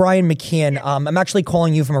name is Brian McKeon. I'm actually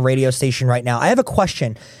calling you from a radio station right now. I have a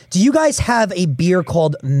question. Do you guys have a beer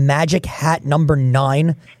called Magic Hat number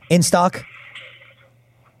 9 in stock?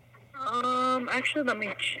 Actually, let me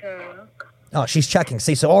check. Oh, she's checking.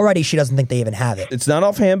 See, so already she doesn't think they even have it. It's not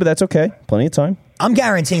offhand, but that's okay. Plenty of time. I'm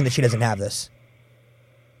guaranteeing that she doesn't have this.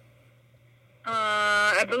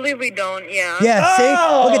 I believe we don't. Yeah. Yeah, see?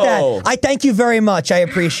 Look at Oh! that. I thank you very much. I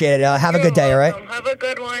appreciate it. Have a You're good day, all right? welcome. Have a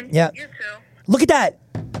good one. Yeah. You too. Look at that.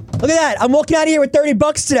 Look at that. I'm walking out of here with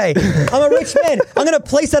 $30 today. I'm a rich man. I'm going to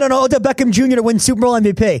place that on Odell Beckham Jr. to win Super Bowl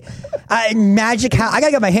MVP. Magic Hat. I got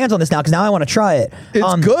to get my hands on this now because now I want to try it.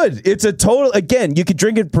 It's good. It's a total, again, you could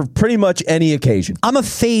drink it for pretty much any occasion. I'm a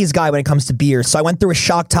phase guy when it comes to beers. So I went through a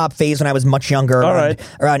shock top phase when I was much younger. All right.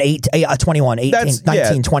 Around 21, 18,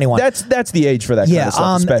 19, 21. That's the age for that kind Yeah, of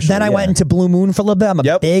stuff, especially. then I went into Blue Moon for a little bit. I'm a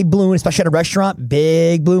Yep. big Blue Moon, especially at a restaurant.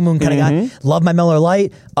 Big Blue Moon kind of guy. Love my Miller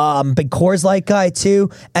Lite. Big Coors Light guy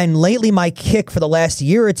too. And lately, my kick for the last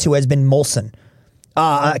year or two has been Molson.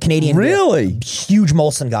 Canadian beer. Really? Huge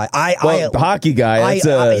Molson guy. Hockey guy.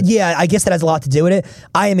 Yeah, I guess that has a lot to do with it.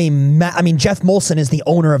 I am Jeff Molson is the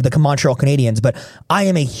owner of the Montreal Canadiens, but I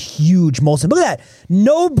am a huge Molson. Look at that.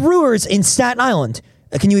 No brewers in Staten Island.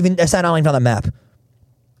 Can you even Staten Island on the map?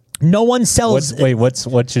 No one sells.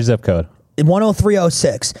 What's your zip code?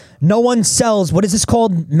 10306. No one sells. What is this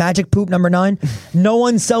called? Magic Poop number 9. No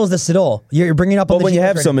one sells this at all. You're bringing it up. But on the when you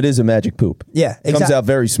have geography. some, it is a magic poop. Yeah, Comes exactly. out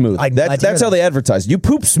very smooth. I'd like to That's hear how that. they advertise. You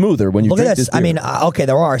poop smoother when you Look drink at this. this beer. I mean, okay,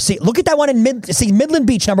 there are. See, look at that one in Midland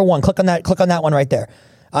Beach number 1. Click on that. Click on that one right there.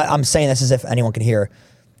 I'm saying this as if anyone can hear.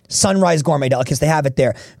 Sunrise Gourmet Delicates. They have it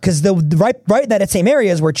there because the right in that same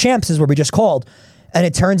area is where Champs is, where we just called, and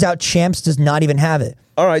it turns out Champs does not even have it.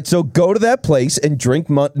 All right, so go to that place and drink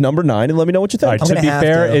number 9 and let me know what you think. All right, I'm to gonna be have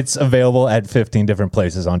fair, to. it's available at 15 different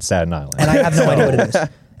places on Staten Island. And I have no idea what it is.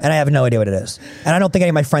 And I have no idea what it is. And I don't think any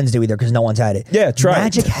of my friends do either because no one's had it. Yeah, try it.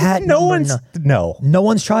 Magic Hat. No number one's no. No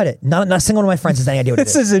one's tried it. Not a single one of my friends has any idea what it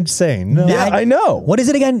This is. is insane. No. Yeah, I know. What is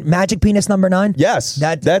it again? Magic Penis number 9? Yes,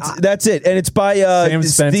 that's it, and it's by Sam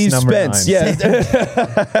Spence, Steve number Spence. 9.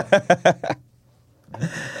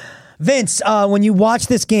 Yeah, Vince, when you watch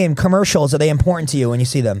this game, commercials, are they important to you when you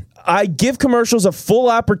see them? I give commercials a full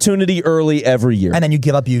opportunity early every year. And then you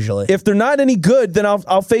give up usually. If they're not any good, then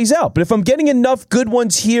I'll phase out. But if I'm getting enough good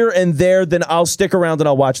ones here and there, then I'll stick around and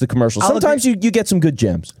I'll watch the commercials. Sometimes you get some good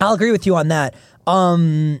gems. I'll agree with you on that.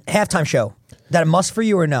 Halftime show. That a must for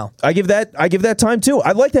you or no? I give that time too.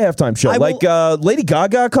 I like the halftime show. Lady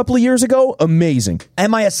Gaga a couple of years ago, amazing.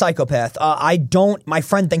 Am I a psychopath? I don't. My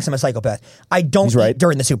friend thinks I'm a psychopath. I don't He's eat right.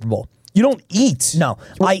 during the Super Bowl. You don't eat. No,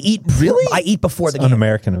 I eat. Really? I eat before the game.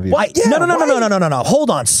 Un-American of you. No. Hold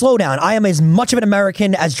on, slow down. I am as much of an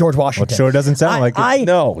American as George Washington. Well, it sure doesn't sound like it.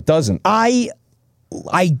 No, it doesn't. I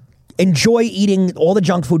enjoy eating all the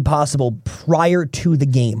junk food possible prior to the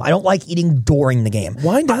game. I don't like eating during the game.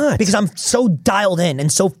 Why not? Because I'm so dialed in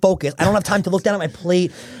and so focused. I don't have time to look down at my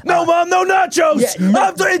plate. No, Mom, no nachos. Yeah,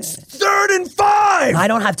 no. It's 3rd and 5. I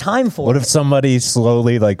don't have time for What it. if somebody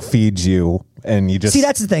slowly feeds you and you just See,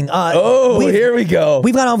 that's the thing. Here we go.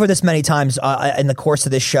 We've gone over this many times in the course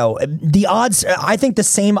of this show. The odds, I think the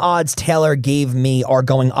same odds Taylor gave me are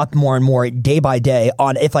going up more and more day by day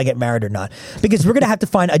on if I get married or not. Because we're going to have to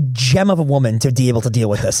find a gem of a woman to be able to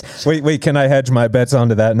deal with this. Wait, can I hedge my bets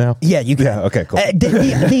onto that now? Yeah, you can. Yeah, okay, cool.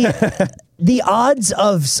 The odds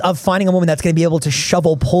of finding a woman that's going to be able to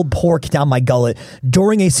shovel pulled pork down my gullet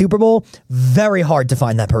during a Super Bowl, very hard to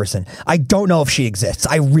find that person. I don't know if she exists.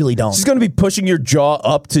 I really don't. She's going to be pushing your jaw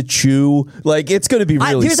up to chew. It's going to be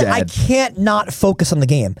really Here's the thing, sad. I can't not focus on the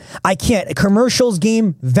game. I can't. Commercials,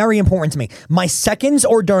 game, very important to me. My seconds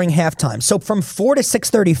or during halftime. So from 4 to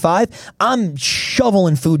 6:35, I'm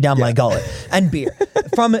shoveling food down my gullet and beer.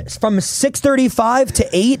 From 6:35 to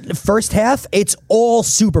 8, first half, it's all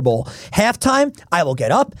Super Bowl. Halftime, I will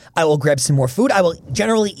get up. I will grab some more food. I will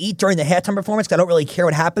generally eat during the halftime performance because I don't really care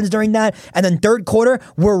what happens during that. And then third quarter,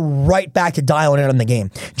 we're right back to dialing in on the game.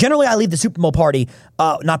 Generally, I leave the Super Bowl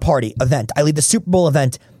event. I leave the Super Bowl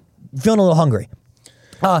event feeling a little hungry.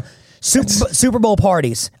 Super Bowl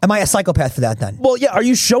parties. Am I a psychopath for that then? Well, yeah. Are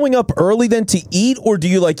you showing up early then to eat, or do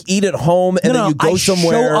you eat at home and then you go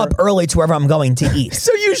somewhere? I show up early to wherever I'm going to eat.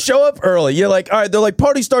 So you show up early. You're like, all right. They're like,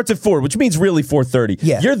 party starts at 4, which means really 4:30.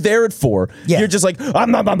 Yeah. You're there at 4. Yeah. You're just like,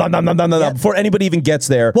 before anybody even gets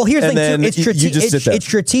there. Well, here's the and thing, then too. you just sit there. It's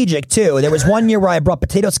strategic, too. There was one year where I brought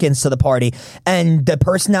potato skins to the party, and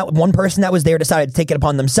one person that was there decided to take it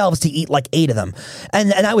upon themselves to eat 8 of them. And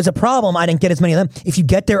that was a problem. I didn't get as many of them. If you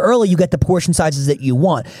get there early, you get the portion sizes that you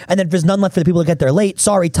want. And then if there's none left for the people to get there late,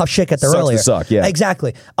 sorry, tough shit, get there Sucks to earlier. suck, yeah.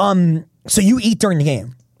 Exactly. So you eat during the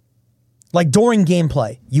game. During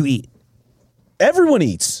gameplay, you eat. Everyone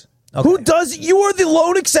eats. Okay. Who does? You are the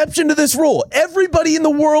lone exception to this rule. Everybody in the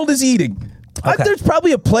world is eating. Okay. There's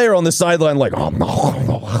probably a player on the sideline shoveling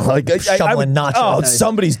nachos. Oh,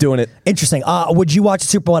 somebody's doing it. Interesting. Would you watch a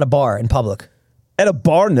Super Bowl at a bar in public? At a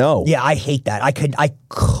bar, no. Yeah, I hate that. I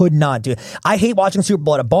could not do it. I hate watching Super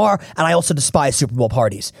Bowl at a bar, and I also despise Super Bowl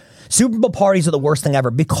parties. Super Bowl parties are the worst thing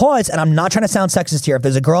ever because, and I'm not trying to sound sexist here, if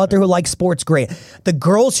there's a girl out there who likes sports, great. The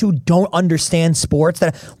girls who don't understand sports,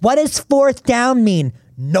 what does 4th down mean?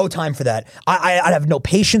 No time for that. I have no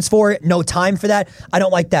patience for it. No time for that. I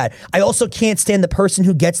don't like that. I also can't stand the person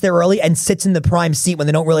who gets there early and sits in the prime seat when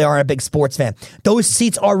they don't really are a big sports fan. Those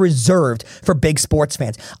seats are reserved for big sports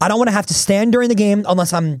fans. I don't want to have to stand during the game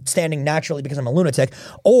unless I'm standing naturally because I'm a lunatic,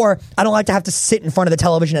 or I don't like to have to sit in front of the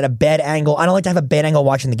television at a bad angle. I don't like to have a bad angle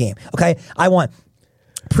watching the game. Okay? I want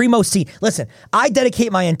primo seat. Listen, I dedicate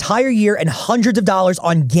my entire year and hundreds of dollars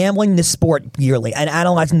on gambling this sport yearly and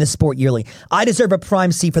analyzing this sport yearly. I deserve a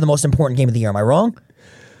prime seat for the most important game of the year. Am I wrong?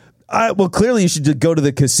 Well, clearly you should go to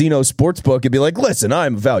the casino sports book and be like, listen,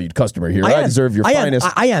 I'm a valued customer here. I deserve your finest.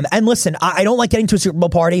 I am. And listen, I don't like getting to a Super Bowl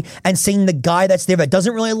party and seeing the guy that's there that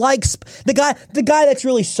doesn't really like the guy that's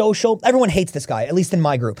really social. Everyone hates this guy, at least in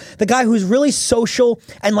my group. The guy who's really social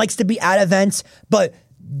and likes to be at events, but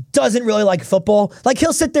doesn't really like football.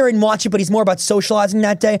 He'll sit there and watch it, but he's more about socializing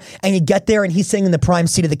that day. And you get there and he's sitting in the prime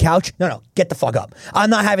seat of the couch. No, get the fuck up. I'm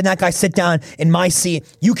not having that guy sit down in my seat.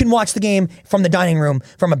 You can watch the game from the dining room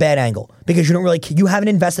from a bad angle because you haven't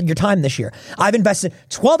invested your time this year. I've invested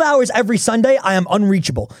 12 hours every Sunday. I am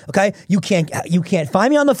unreachable. Okay. You can't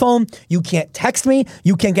find me on the phone. You can't text me.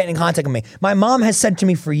 You can't get in contact with me. My mom has said to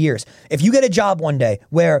me for years, if you get a job one day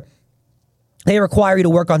where they require you to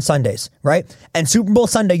work on Sundays, right? And Super Bowl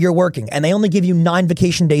Sunday, you're working, and they only give you 9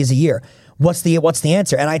 vacation days a year. What's the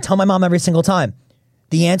answer? And I tell my mom every single time,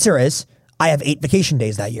 the answer is I have 8 vacation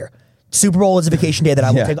days that year. Super Bowl is a vacation day that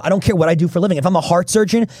I will take. I don't care what I do for a living. If I'm a heart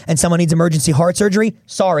surgeon and someone needs emergency heart surgery,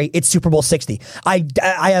 sorry, it's Super Bowl 60.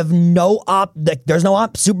 I have no op. There's no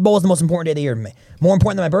op. Super Bowl is the most important day of the year to me. More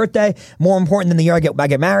important than my birthday. More important than the year I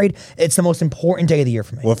get married. It's the most important day of the year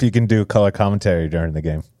for me. Well, if you can do color commentary during the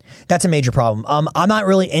game. That's a major problem. I'm not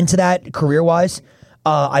really into that career-wise.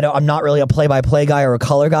 I'm not really a play-by-play guy or a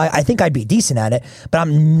color guy. I think I'd be decent at it, but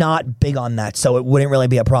I'm not big on that, so it wouldn't really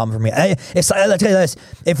be a problem for me. I'll tell you this: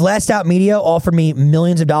 if Last Out Media offered me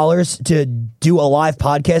millions of dollars to do a live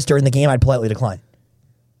podcast during the game, I'd politely decline.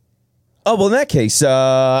 Oh, well, in that case,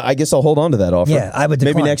 I guess I'll hold on to that offer. Yeah, I would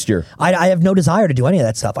decline. Maybe next year. I have no desire to do any of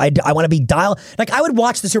that stuff. I want to be like, I would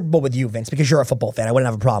watch the Super Bowl with you, Vince, because you're a football fan. I wouldn't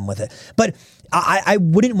have a problem with it. But I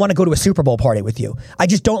wouldn't want to go to a Super Bowl party with you. I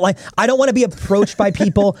just don't like. I don't want to be approached by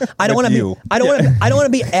people. I don't want to be. I don't want to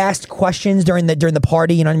be asked questions during the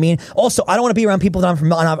party. You know what I mean? Also, I don't want to be around people that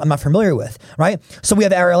I'm not familiar with. Right? So we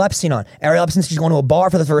have Ariel Epstein on. Ariel Epstein, she's going to a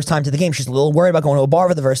bar for the first time to the game. She's a little worried about going to a bar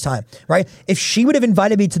for the first time. Right? If she would have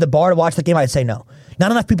invited me to the bar to watch the game, I'd say no. Not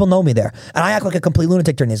enough people know me there, and I act like a complete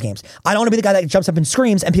lunatic during these games. I don't want to be the guy that jumps up and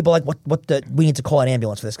screams, and people are like, we need to call an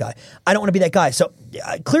ambulance for this guy. I don't want to be that guy. So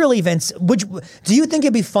clearly, Vince, do you think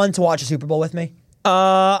it'd be fun to watch a Super Bowl with me?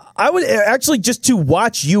 I would actually, just to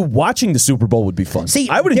watch you watching the Super Bowl would be fun. See,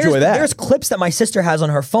 I would enjoy that. There's clips that my sister has on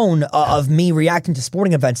her phone of me reacting to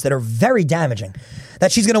sporting events that are very damaging.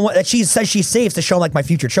 That she's gonna want, that she says she saves to show like my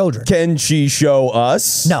future children. Can she show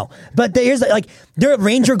us? No, but here's there are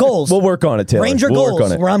Ranger goals. We'll work on it, Taylor. Ranger we'll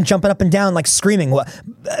goals where I'm jumping up and down like screaming.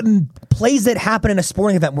 Plays that happen in a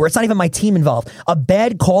sporting event where it's not even my team involved. A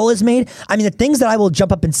bad call is made. I mean, the things that I will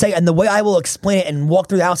jump up and say and the way I will explain it and walk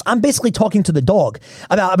through the house, I'm basically talking to the dog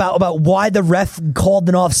about why the ref called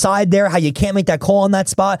an offside there, how you can't make that call on that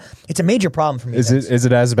spot. It's a major problem for me. Is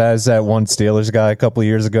it as bad as that one Steelers guy a couple of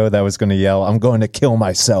years ago that was going to yell, "I'm going to kill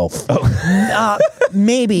myself"?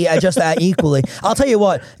 Maybe just that equally. I'll tell you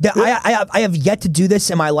what, I have yet to do this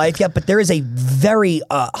in my life yet, but there is a very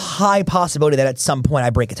high possibility that at some point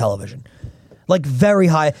I break a television. Like very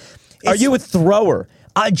high. Are you a thrower?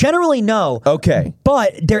 Generally, no. Okay.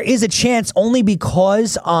 But there is a chance only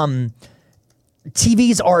because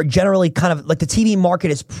TVs are generally kind of like the TV market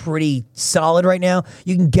is pretty solid right now.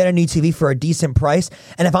 You can get a new TV for a decent price.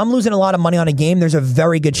 And if I'm losing a lot of money on a game, there's a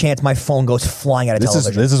very good chance my phone goes flying out of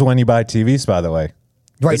television. This is when you buy TVs, by the way.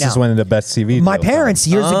 Right this now. is when the best TV. My parents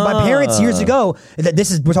years ago.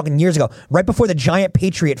 We're talking years ago. Right before the Giant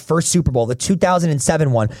Patriot first Super Bowl, the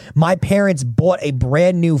 2007 one. My parents bought a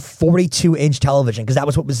brand new 42-inch television because that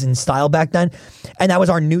was what was in style back then, and that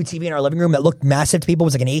was our new TV in our living room that looked massive to people. It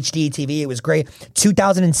was like an HD TV. It was great.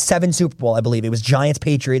 2007 Super Bowl, I believe. It was Giants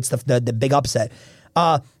Patriots, the big upset.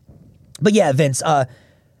 But yeah, Vince.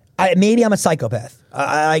 Maybe I'm a psychopath.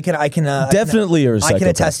 I can Definitely you're a psychopath. I can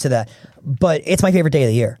attest to that. But it's my favorite day of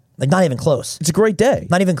the year. Like, not even close. It's a great day.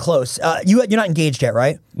 Not even close. You're not engaged yet,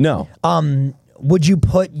 right? No. Would you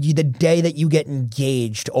put the day that you get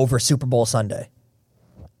engaged over Super Bowl Sunday?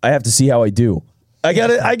 I have to see how I do. I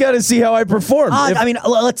gotta see how I perform. I mean,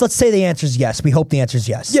 let's say the answer is yes. We hope the answer is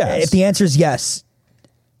yes. Yes. If the answer is yes,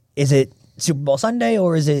 is it Super Bowl Sunday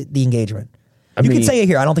or is it the engagement? You can say it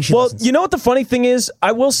here. I don't think she listens. You know what the funny thing is?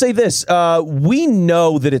 I will say this. We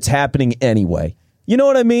know that it's happening anyway. You know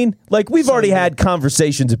what I mean? Like, we've already had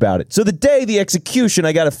conversations about it. So the execution,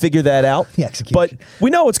 I got to figure that out. The execution. But we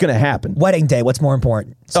know it's going to happen. Wedding day, what's more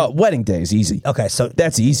important? Wedding day is easy. Okay, so...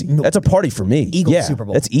 That's easy. That's a party for me. Eagles Super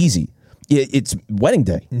Bowl. That's easy. It's wedding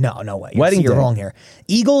day. No way. Wedding day. You're wrong here.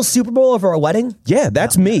 Eagles Super Bowl over a wedding? Yeah,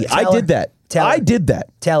 that's me. Taylor, I did that. I did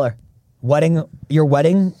that. Taylor, your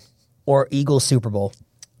wedding or Eagles Super Bowl?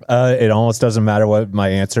 It almost doesn't matter what my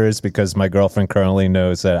answer is because my girlfriend currently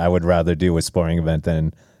knows that I would rather do a sporting event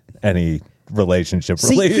than any relationship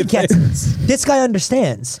related. He gets it. This guy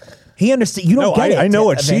understands. He understands. You don't get it. I know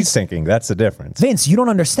what Vince. she's thinking. That's the difference. Vince, you don't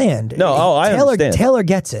understand. No, I understand. Taylor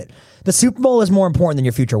gets it. The Super Bowl is more important than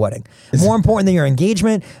your future wedding. More important than your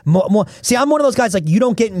engagement. More. See, I'm one of those guys, like, you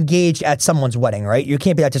don't get engaged at someone's wedding, right? You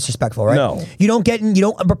can't be that disrespectful, right? No. You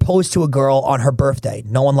don't propose to a girl on her birthday.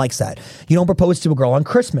 No one likes that. You don't propose to a girl on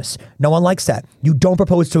Christmas. No one likes that. You don't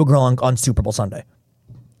propose to a girl on Super Bowl Sunday.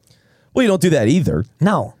 Well, you don't do that either.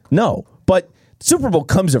 No. But Super Bowl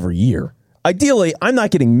comes every year. Ideally, I'm not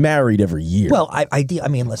getting married every year. Well, I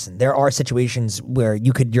mean, listen, there are situations where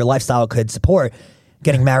your lifestyle could support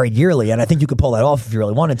getting married yearly, and I think you could pull that off if you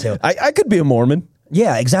really wanted to. I could be a Mormon.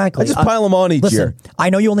 Yeah, exactly. I just pile them on each listen, year. I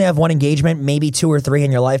know you only have one engagement, maybe 2 or 3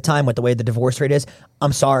 in your lifetime with the way the divorce rate is.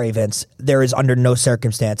 I'm sorry, Vince. There is under no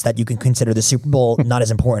circumstance that you can consider the Super Bowl not as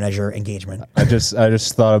important as your engagement. I just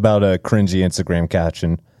thought about a cringy Instagram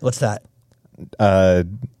caption. What's that?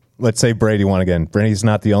 Let's say Brady won again. Brady's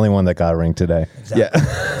not the only one that got a ring today. Yeah.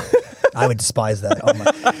 I would despise that. Oh my.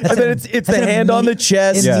 And then it's the hand on the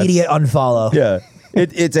chest. Immediate unfollow. Yeah.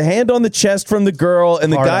 It's a hand on the chest from the girl,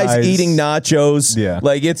 and the Hard guy's eyes. eating nachos. Yeah.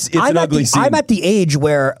 Like it's an ugly scene. I'm at the age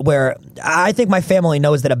where I think my family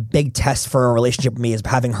knows that a big test for a relationship with me is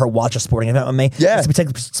having her watch a sporting event with me. Yeah.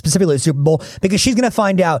 Specifically the Super Bowl, because she's going to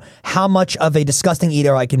find out how much of a disgusting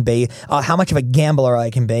eater I can be, how much of a gambler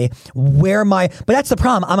I can be, but that's the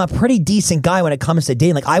problem. I'm a pretty decent guy when it comes to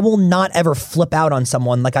dating. Like, I will not ever flip out on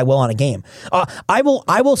someone like I will on a game. I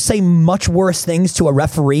will say much worse things to a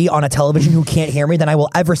referee on a television who can't hear me than I will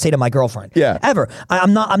ever say to my girlfriend. Yeah. Ever.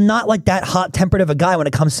 I'm not like that hot tempered of a guy when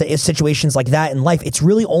it comes to situations like that in life. It's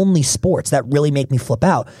really only sports that really make me flip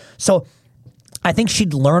out. So I think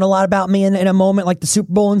she'd learn a lot about me in a moment like the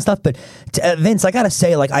Super Bowl and stuff. But Vince, I gotta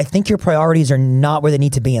say, like, I think your priorities are not where they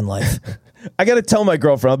need to be in life. I got to tell my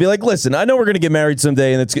girlfriend, I'll be like, listen, I know we're going to get married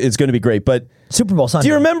someday and it's going to be great, but Super Bowl Sunday. do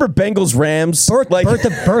you remember Bengals Rams?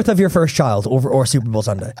 Birth of your first child or Super Bowl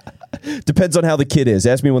Sunday? Depends on how the kid is.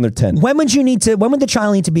 Ask me when they're 10. When would the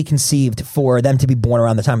child need to be conceived for them to be born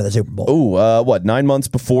around the time of the Super Bowl? Ooh, what, 9 months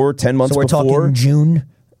before, 10 months So we're before? talking June,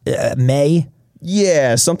 May?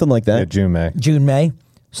 Yeah, something like that. Yeah, June, May.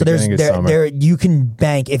 So Beginning of summer. there you can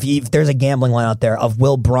bank if there's a gambling line out there of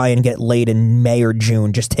will Brian get laid in May or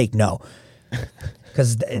June, just take no.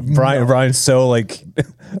 Because Brian's so like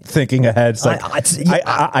thinking ahead. It's like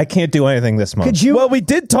I can't do anything this month. could you Well, we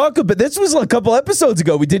did talk about this. Was a couple episodes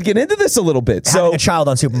ago. We did get into this a little bit. having So a child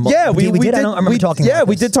on Super Bowl? yeah, we did. I don't remember talking. Yeah, about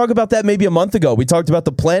we this. did talk about that maybe a month ago. We talked about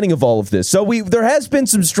the planning of all of this. So there has been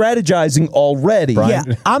some strategizing already. Yeah,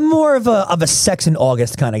 I'm more of a sex in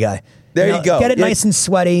August kind of guy. There you go. Get it Yeah. nice and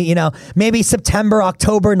sweaty. Maybe September,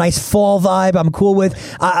 October, nice fall vibe. I'm cool with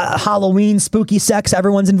Halloween, spooky sex.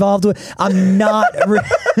 Everyone's involved with. I'm not.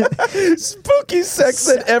 Spooky sex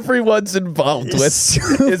that everyone's involved with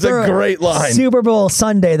is a great line. Super Bowl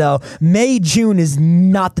Sunday though, May, June is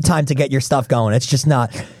not the time to get your stuff going. It's just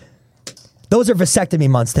not. Those are vasectomy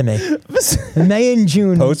months to me. May and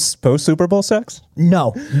June. Post Super Bowl sex?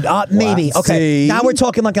 No, maybe. Okay, See? now we're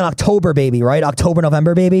talking like an October baby, right? October,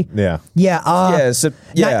 November baby. Yeah. Yeah.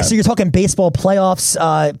 Yeah. So you're talking baseball playoffs.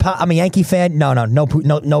 I'm a Yankee fan.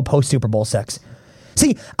 No post Super Bowl sex.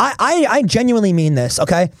 See, I genuinely mean this.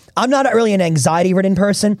 Okay, I'm not really an anxiety ridden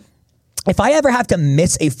person. If I ever have to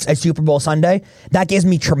miss a Super Bowl Sunday, that gives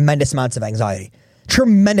me tremendous amounts of anxiety.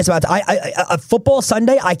 Tremendous amounts. A football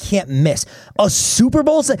Sunday, I can't miss. A Super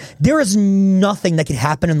Bowl, there is nothing that could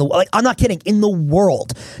happen in the like. I'm not kidding. In the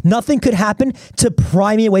world, nothing could happen to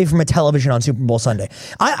pry me away from a television on Super Bowl Sunday.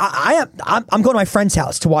 I'm going to my friend's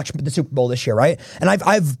house to watch the Super Bowl this year, right? And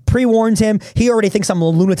I've pre-warned him. He already thinks I'm a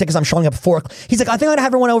lunatic because I'm showing up at 4. He's like, I think I'm gonna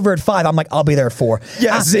have everyone over at 5. I'm like, I'll be there at 4.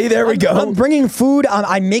 Yeah, see, there we go. I'm bringing food.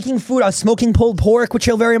 I'm making food. I'm smoking pulled pork, which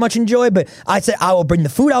he'll very much enjoy. But I said I will bring the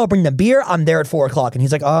food. I will bring the beer. I'm there at 4 o'clock. And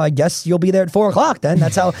he's like, I guess you'll be there at 4 o'clock then.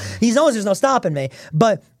 That's how he knows there's no stopping me.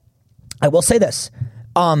 But I will say this.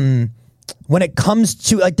 When it comes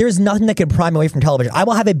to, like, there's nothing that can pry me away from television. I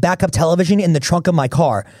will have a backup television in the trunk of my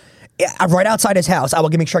car. Right outside his house. I will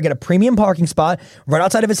make sure I get a premium parking spot right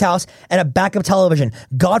outside of his house and a backup television.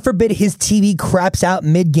 God forbid his TV craps out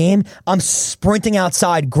mid-game. I'm sprinting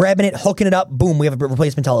outside, grabbing it, hooking it up. Boom, we have a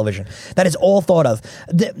replacement television. That is all thought of.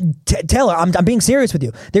 Taylor, I'm being serious with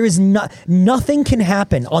you. There is nothing can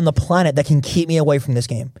happen on the planet that can keep me away from this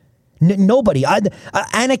game. Nobody.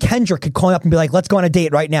 Anna Kendrick could call me up and be like, let's go on a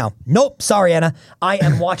date right now. Nope, sorry, Anna. I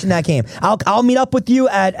am watching that game. I'll meet up with you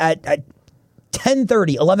at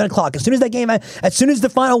 10:30, 11 o'clock. As soon as the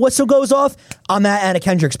final whistle goes off, I'm at Anna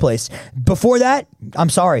Kendrick's place. Before that, I'm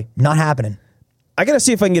sorry, not happening. I gotta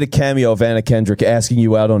see if I can get a cameo of Anna Kendrick asking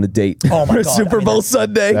you out on a date Oh my for God, Super Bowl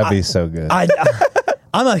Sunday. That'd be so good.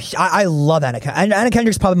 I love Anna Kendrick. Anna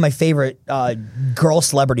Kendrick's probably my favorite girl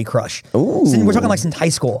celebrity crush. Ooh. We're talking like since high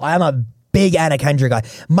school. I am a big Anna Kendrick guy.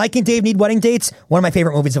 Mike and Dave Need Wedding Dates, one of my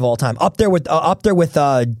favorite movies of all time. Up there with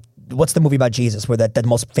what's the movie about Jesus? Where that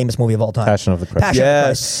most famous movie of all time? Passion of the Christ. Passion of the Yes.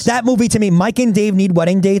 Christ. That movie to me, Mike and Dave Need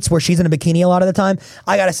Wedding Dates, where she's in a bikini a lot of the time.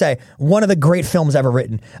 I gotta say, one of the great films ever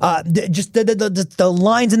written. Just the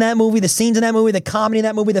lines in that movie, the scenes in that movie, the comedy in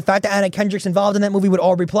that movie, the fact that Anna Kendrick's involved in that movie with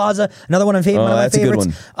Aubrey Plaza, another one of my that's a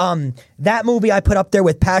good favorites. That movie I put up there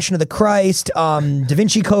with Passion of the Christ, Da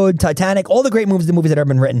Vinci Code, Titanic, all the great movies that have ever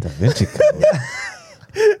been written. Vinci Code.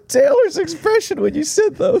 Taylor's expression when you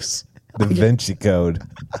said those. The Vinci Code.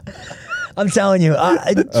 I'm telling you,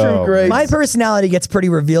 True grades. my personality gets pretty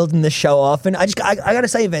revealed in this show often. I gotta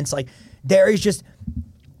say, Vince, like there is just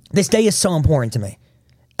this day is so important to me,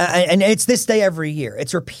 and it's this day every year.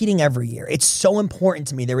 It's repeating every year. It's so important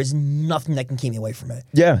to me. There is nothing that can keep me away from it.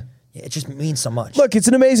 Yeah. It just means so much. Look, it's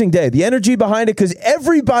an amazing day. The energy behind it, because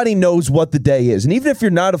everybody knows what the day is. And even if you're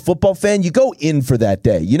not a football fan, you go in for that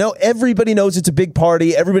day. You know, everybody knows it's a big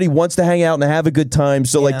party. Everybody wants to hang out and have a good time.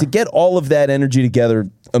 So, like, to get all of that energy together,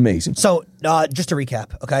 amazing. So, just to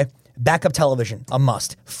recap, okay? Backup television, a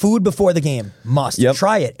must. Food before the game, must. Yep.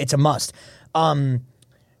 Try it. It's a must.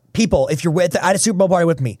 People, if you're at a Super Bowl party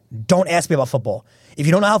with me, don't ask me about football. If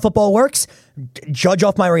you don't know how football works, judge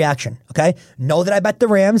off my reaction, okay? Know that I bet the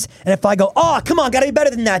Rams, and if I go, oh, come on, gotta be better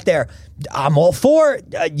than that there, I'm all for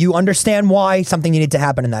it. You understand why something needed to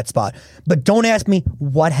happen in that spot. But don't ask me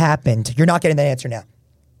what happened. You're not getting that answer now.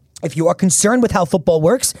 If you are concerned with how football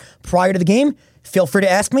works prior to the game, feel free to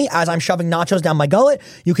ask me. As I'm shoving nachos down my gullet,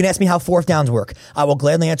 you can ask me how fourth downs work. I will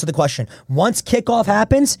gladly answer the question. Once kickoff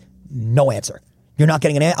happens, no answer. You're not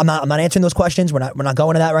getting I'm not answering those questions. We're not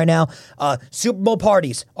going to that right now. Super Bowl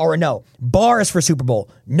parties are a no. Bars for Super Bowl,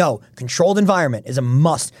 no. Controlled environment is a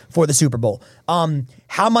must for the Super Bowl.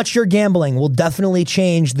 How much you're gambling will definitely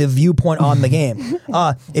change the viewpoint on the game.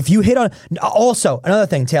 If you hit on also another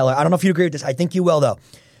thing, Taylor. I don't know if you agree with this. I think you will though.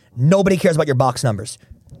 Nobody cares about your box numbers.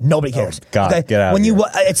 Nobody cares. Oh, God, okay? get out when of you here.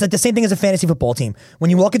 It's like the same thing as a fantasy football team. When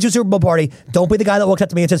you walk into a Super Bowl party, don't be the guy that walks up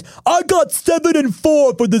to me and says, I got 7 and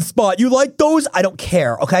 4 for this spot. You like those? I don't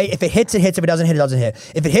care, okay? If it hits, it hits. If it doesn't hit, it doesn't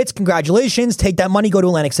hit. If it hits, congratulations. Take that money, go to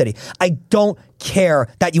Atlantic City. I don't care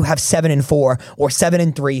that you have 7 and 4 or 7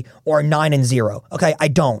 and 3 or 9 and 0, okay? I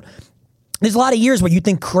don't. There's a lot of years where you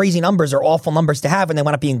think crazy numbers are awful numbers to have and they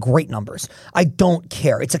wind up being great numbers. I don't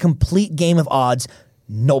care. It's a complete game of odds.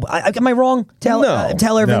 No, am I wrong, Taylor? No.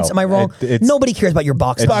 Taylor, Vince, am I wrong? Nobody cares about your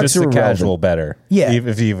box. It's numbers. just a casual better. Yeah.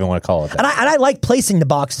 If you even want to call it that. And I like placing the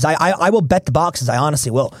boxes. I will bet the boxes. I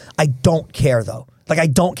honestly will. I don't care though. Like I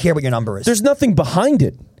don't care what your number is. There's nothing behind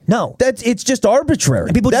it. No. It's just arbitrary.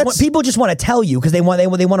 And people just want to tell you because they want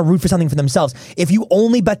to root for something for themselves. If you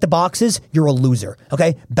only bet the boxes, you're a loser.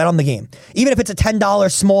 Okay, bet on the game. Even if it's a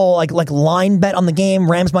 $10 small like line bet on the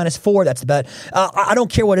game, Rams -4, that's the bet. I don't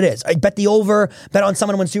care what it is. I bet the over. Bet on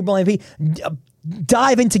someone to win Super Bowl MVP.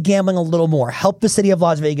 Dive into gambling a little more. Help the city of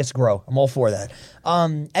Las Vegas grow. I'm all for that.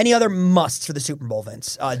 Any other musts for the Super Bowl,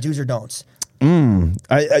 Vince? Do's or don'ts?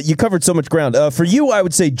 You covered so much ground. For you, I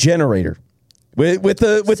would say generator. With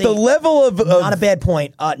the level of not a bad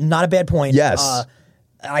point. Not a bad point. Yes.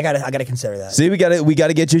 I gotta consider that. See, we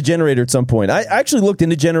gotta get you a generator at some point. I actually looked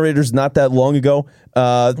into generators not that long ago.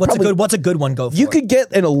 What's a good one go for? You could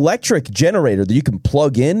get an electric generator that you can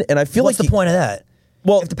plug in, and I feel What's like the point of that?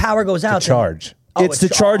 Well, if the power goes out, charge. It's to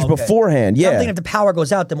charge beforehand. Yeah. I'm thinking if the power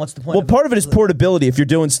goes out, then what's the point? Well, part of it is portability. If you're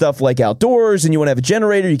doing stuff like outdoors and you want to have a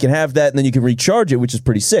generator, you can have that, and then you can recharge it, which is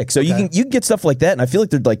pretty sick. So you can get stuff like that, and I feel like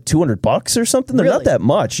they're like $200 or something. They're not that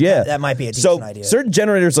much. Yeah, that might be a decent idea. Certain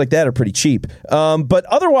generators like that are pretty cheap. But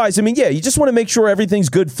otherwise, I mean, yeah, you just want to make sure everything's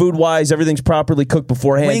good food wise, everything's properly cooked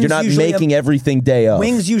beforehand. Wings you're not making everything day of.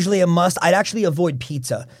 Wings usually a must. I'd actually avoid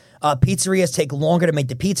pizza. Pizzerias take longer to make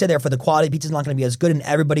the pizza, therefore the quality of pizza is not going to be as good, and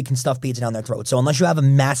everybody can stuff pizza down their throat. So unless you have a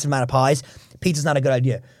massive amount of pies, pizza's not a good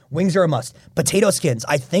idea. Wings are a must. Potato skins,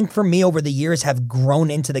 I think for me over the years have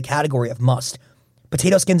grown into the category of must.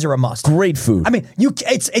 Potato skins are a must. Great food. I mean,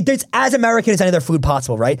 it's as American as any other food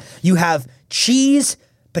possible, right? You have cheese,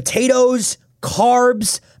 potatoes,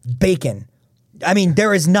 carbs, bacon. I mean,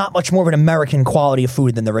 there is not much more of an American quality of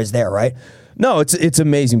food than there is there, right? No, it's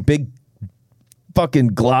amazing. Big fucking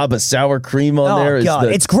glob of sour cream on there. Oh, God.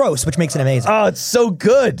 It's gross, which makes it amazing. Oh, it's so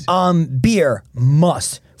good. Beer,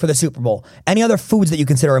 must for the Super Bowl. Any other foods that you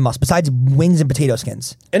consider a must besides wings and potato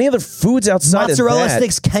skins? Any other foods outside Mozzarella of that?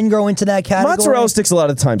 sticks can go into that category. Mozzarella sticks a lot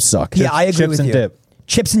of times suck. Yeah, I agree with you. Chips and dip.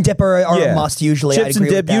 Chips and dip are a must usually. Chips and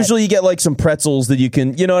dip. Usually you get like some pretzels that you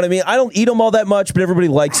can, you know what I mean? I don't eat them all that much, but everybody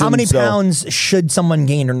likes them. How many pounds should someone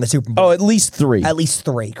gain during the Super Bowl? Oh, at least 3. At least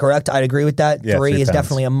 3, correct? I'd agree with that. Yeah, 3 3 is pounds.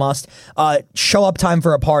 definitely a must. Show up time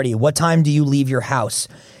for a party. What time do you leave your house?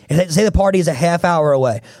 Say the party is a half hour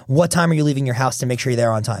away. What time are you leaving your house to make sure you're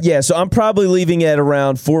there on time? Yeah, so I'm probably leaving at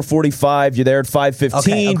around 4:45. You're there at 5:15.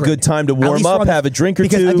 Okay, good time to At warm least up, we're on the- have a drink or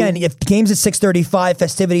because, two. again, if the game's at 6:35,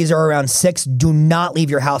 festivities are around 6. Do not leave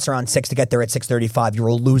your house around 6 to get there at 6:35. You're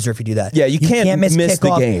a loser if you do that. Yeah, you can't miss the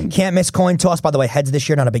kickoff, game. Can't miss coin toss. By the way, heads this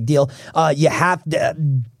year, not a big deal. You have to.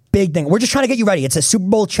 Big thing. We're just trying to get you ready. It's a Super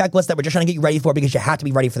Bowl checklist that we're just trying to get you ready for because you have to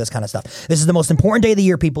be ready for this kind of stuff. This is the most important day of the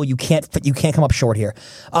year, people. You can't come up short here.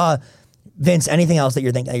 Vince, anything else that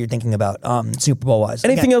you're thinking about Super Bowl wise?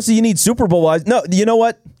 Anything else that you need Super Bowl wise? No, you know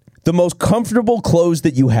what? The most comfortable clothes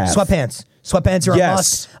that you have. Sweatpants. Sweatpants are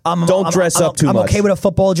Yes. a must. Don't dress up too I'm much. okay with a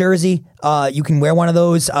football jersey. You can wear one of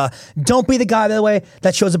those. Don't be the guy, by the way,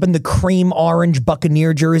 that shows up in the cream orange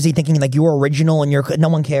Buccaneer jersey thinking like you're original and no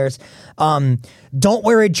one cares. Don't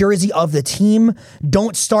wear a jersey of the team.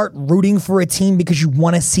 Don't start rooting for a team because you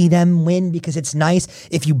want to see them win because it's nice.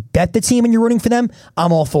 If you bet the team and you're rooting for them,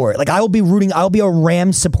 I'm all for it. Like I'll be a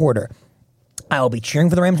Rams supporter. I will be cheering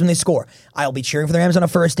for the Rams when they score. I will be cheering for the Rams on a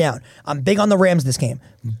first down. I'm big on the Rams this game.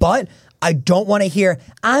 But I don't want to hear,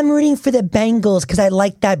 I'm rooting for the Bengals because I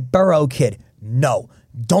like that Burrow kid. No.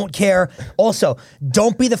 Don't care. Also,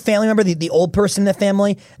 don't be the family member, the old person in the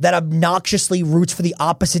family that obnoxiously roots for the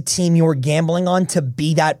opposite team you're gambling on to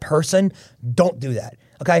be that person. Don't do that.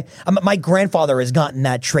 Okay? My grandfather has gotten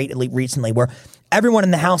that trait recently where everyone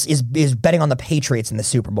in the house is betting on the Patriots in the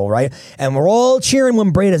Super Bowl, right? And we're all cheering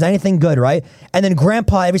when Brady does anything good, right? And then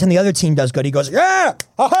Grandpa, every time the other team does good, he goes, yeah,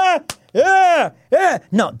 yeah, yeah.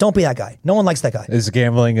 No, don't be that guy. No one likes that guy. Is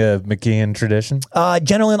gambling a McKeon tradition?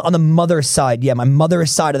 Generally on the mother's side, yeah, my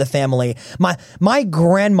mother's side of the family. My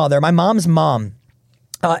grandmother, my mom's mom,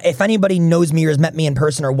 if anybody knows me or has met me in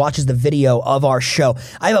person or watches the video of our show,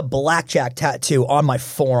 I have a blackjack tattoo on my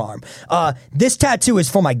forearm. This tattoo is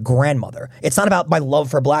for my grandmother. It's not about my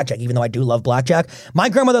love for blackjack, even though I do love blackjack. My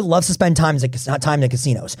grandmother loves to spend time in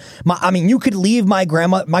casinos. You could leave my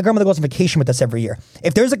grandmother. My grandmother goes on vacation with us every year.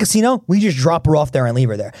 If there's a casino, we just drop her off there and leave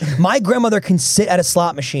her there. My grandmother can sit at a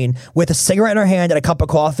slot machine with a cigarette in her hand and a cup of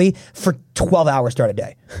coffee for 12 hours throughout a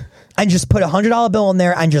day. And just put $100 bill in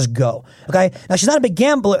there and just go. Okay. Now she's not a big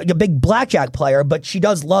gambler, a big blackjack player, but she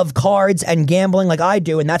does love cards and gambling like I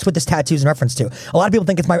do, and that's what this tattoo is in reference to. A lot of people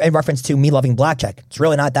think it's in reference to me loving blackjack. It's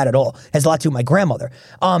really not that at all. It has a lot to do with my grandmother.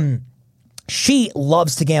 She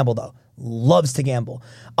loves to gamble though. Loves to gamble.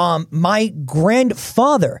 My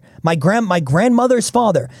grandfather, my grandmother's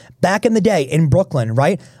father, back in the day in Brooklyn,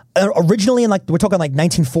 right? Originally we're talking like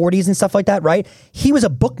 1940s and stuff like that, right? He was a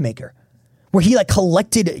bookmaker, where he like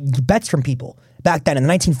collected bets from people back then in the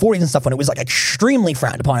 1940s and stuff when it was like extremely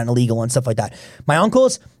frowned upon and illegal and stuff like that. My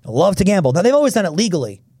uncles love to gamble. Now they've always done it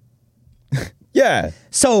legally. Yeah.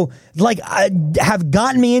 So like I have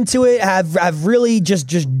gotten me into it, have really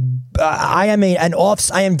just I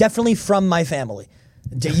am definitely from my family.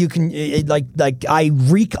 You can like I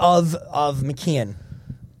reek of McKeon.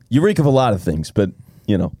 You reek of a lot of things, but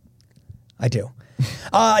you know. I do.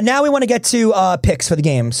 Now we want to get to picks for the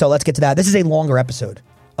game, so let's get to that. This is a longer episode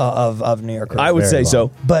of New York. I would say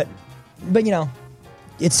so. But you know,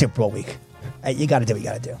 it's Super Bowl week. You got to do what you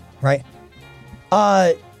got to do, right?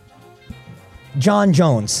 John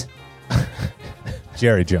Jones.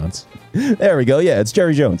 Jerry Jones. There we go. Yeah, it's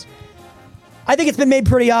Jerry Jones. I think it's been made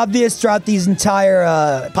pretty obvious throughout these entire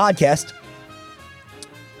podcast.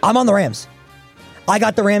 I'm on the Rams. I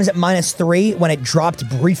got the Rams at -3 when it dropped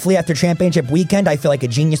briefly after championship weekend. I feel like a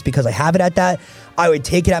genius because I have it at that. I would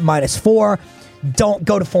take it at -4. Don't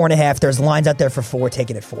go to 4.5. There's lines out there for 4. Take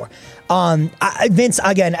it at 4. Vince,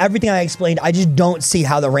 again, everything I explained, I just don't see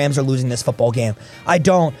how the Rams are losing this football game. I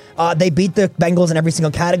don't. They beat the Bengals in every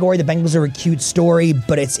single category. The Bengals are a cute story,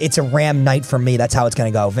 but it's a Ram night for me. That's how it's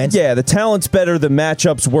going to go, Vince. Yeah, the talent's better. The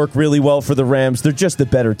matchups work really well for the Rams. They're just the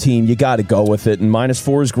better team. You got to go with it, and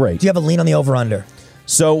 -4 is great. Do you have a lean on the over-under?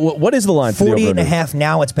 So what is the line for the over-under? 48.5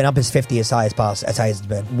 now. It's been up as 50 as high as possible, as high as it's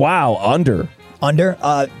been. Wow, under. Under?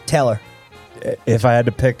 Taylor. If I had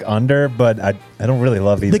to pick under, but I don't really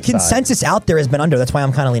love either The consensus out there has been under. That's why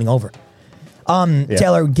I'm kind of leaning over. Yeah.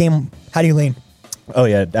 Taylor, game, how do you lean? Oh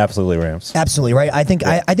yeah, absolutely Rams. Absolutely, right? I think,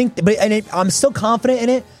 Yeah. I think, but I'm still confident in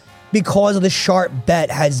it because of the sharp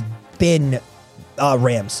bet has been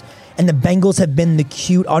Rams. And the Bengals have been the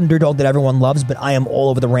cute underdog that everyone loves, but I am all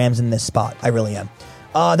over the Rams in this spot. I really am.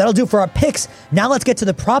 That'll do for our picks. Now let's get to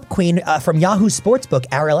the prop queen from Yahoo Sportsbook,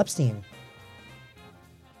 Ariel Epstein.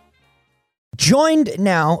 Joined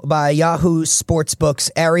now by Yahoo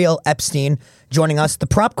Sportsbook's Ariel Epstein, joining us. The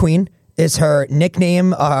prop queen is her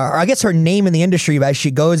nickname, or I guess her name in the industry as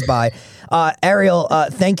she goes by. Ariel,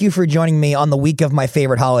 thank you for joining me on the week of my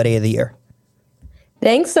favorite holiday of the year.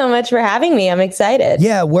 Thanks so much for having me. I'm excited.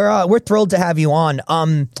 Yeah, we're thrilled to have you on.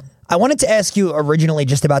 I wanted to ask you originally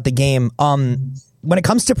just about the game. When it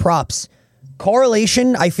comes to props,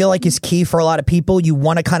 correlation, I feel like, is key for a lot of people. You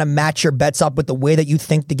want to kind of match your bets up with the way that you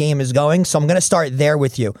think the game is going. So I'm going to start there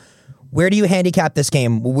with you. Where do you handicap this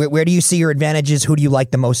game? Where do you see your advantages? Who do you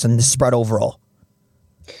like the most in the spread overall?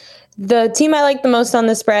 The team I like the most on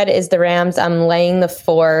the spread is the Rams. I'm laying the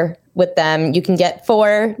 4 with them. You can get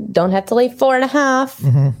 4, don't have to lay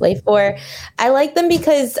 4.5, lay 4. I like them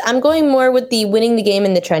because I'm going more with the winning the game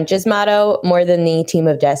in the trenches motto more than the team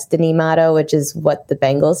of destiny motto, which is what the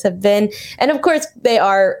Bengals have been. And of course, they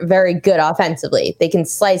are very good offensively. They can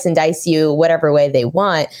slice and dice you whatever way they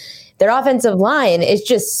want. Their offensive line is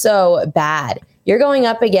just so bad. You're going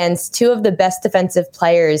up against 2 of the best defensive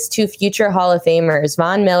players, 2 future Hall of Famers,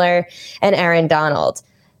 Von Miller and Aaron Donald.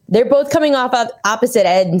 They're both coming off of opposite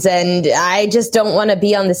ends, and I just don't want to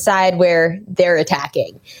be on the side where they're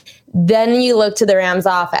attacking. Then you look to the Rams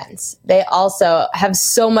offense. They also have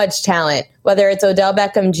so much talent, whether it's Odell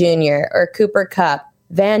Beckham Jr. or Cooper Kupp,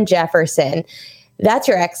 Van Jefferson. That's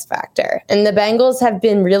your X factor. And the Bengals have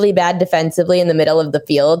been really bad defensively in the middle of the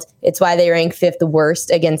field. It's why they rank 5th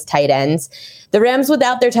worst against tight ends. The Rams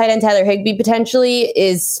without their tight end Tyler Higbee potentially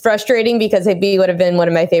is frustrating because Higbee would have been one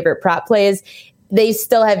of my favorite prop plays. They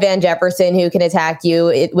still have Van Jefferson who can attack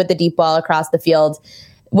you with the deep ball across the field.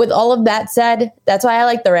 With all of that said, that's why I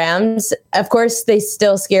like the Rams. Of course, they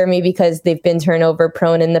still scare me because they've been turnover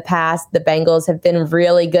prone in the past. The Bengals have been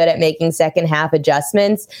really good at making second half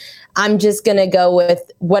adjustments. I'm just going to go with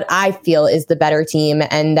what I feel is the better team,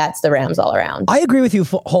 and that's the Rams all around. I agree with you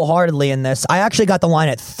wholeheartedly in this. I actually got the line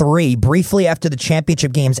at 3. Briefly after the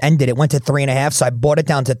championship games ended, it went to 3.5, so I brought it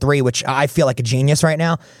down to 3, which I feel like a genius right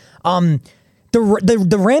now.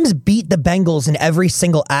 The Rams beat the Bengals in every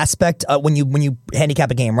single aspect when you handicap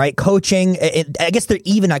a game, right? Coaching, I guess they're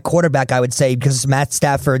even at quarterback, I would say, because Matt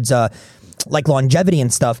Stafford's like longevity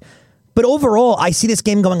and stuff. But overall, I see this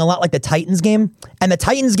game going a lot like the Titans game. And the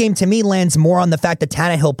Titans game, to me, lands more on the fact that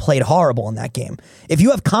Tannehill played horrible in that game. If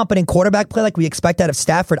you have competent quarterback play like we expect out of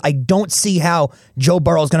Stafford, I don't see how Joe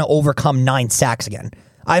Burrow is going to overcome 9 sacks again.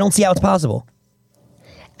 I don't see how it's possible.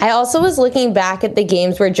 I also was looking back at the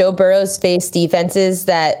games where Joe Burrow's faced defenses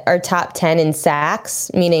that are top 10 in sacks,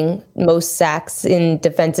 meaning most sacks in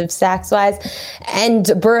defensive sacks wise.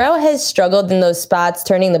 And Burrow has struggled in those spots,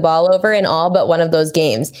 turning the ball over in all but one of those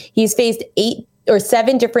games. He's faced 8 or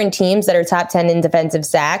 7 different teams that are top 10 in defensive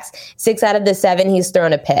sacks. 6 out of the 7, he's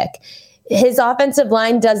thrown a pick. His offensive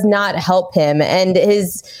line does not help him. And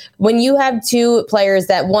when you have 2 players,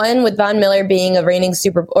 that one with Von Miller being a reigning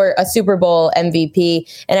Super Bowl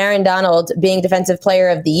MVP and Aaron Donald being Defensive Player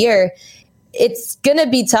of the Year, it's going to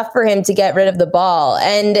be tough for him to get rid of the ball.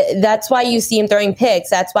 And that's why you see him throwing picks.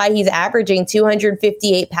 That's why he's averaging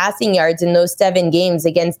 258 passing yards in those 7 games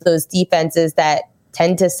against those defenses that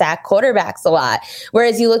tend to sack quarterbacks a lot.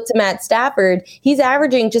 Whereas you look to Matt Stafford, he's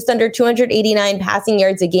averaging just under 289 passing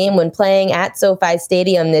yards a game when playing at SoFi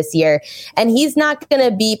Stadium this year. And he's not going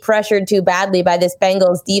to be pressured too badly by this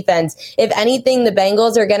Bengals defense. If anything, the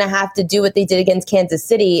Bengals are going to have to do what they did against Kansas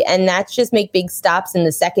City, and that's just make big stops in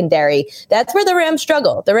the secondary. That's where the Rams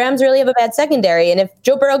struggle. The Rams really have a bad secondary, and if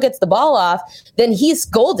Joe Burrow gets the ball off, then he's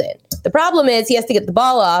golden. The problem is he has to get the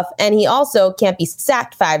ball off, and he also can't be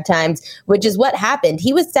sacked 5 times, which is what happened.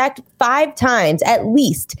 He was sacked 5 times at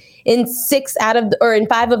least in 5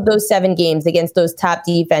 of those 7 games against those top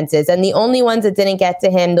defenses. And the only ones that didn't get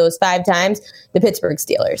to him those 5 times, the Pittsburgh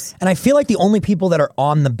Steelers. And I feel like the only people that are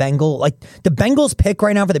on the Bengals pick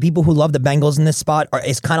right now for the people who love the Bengals in this spot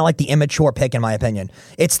is kind of like the immature pick, in my opinion.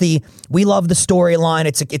 It's we love the storyline.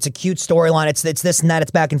 It's a cute storyline. It's this and that.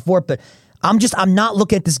 It's back and forth. But I'm not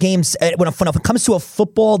looking at this game when it comes to a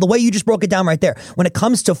football, the way you just broke it down right there. When it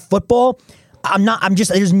comes to football,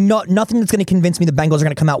 there's nothing that's going to convince me the Bengals are going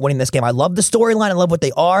to come out winning this game. I love the storyline. I love what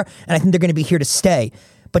they are. And I think they're going to be here to stay.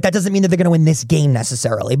 But that doesn't mean that they're going to win this game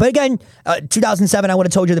necessarily. But again, 2007, I would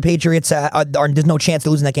have told you the Patriots there's no chance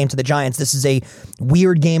of losing that game to the Giants. This is a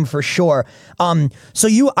weird game for sure.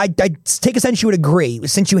 So I take a sense you would agree.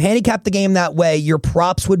 Since you handicapped the game that way, your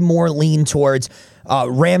props would more lean towards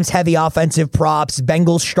Rams heavy offensive props,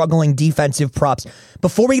 Bengals struggling defensive props.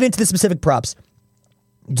 Before we get into the specific props,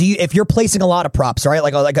 if you're placing a lot of props, right?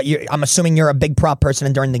 I'm assuming you're a big prop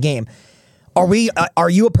person during the game. Are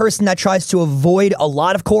you a person that tries to avoid a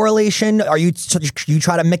lot of correlation? You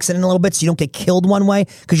try to mix it in a little bit so you don't get killed one way?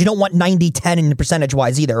 Because you don't want 90-10 in percentage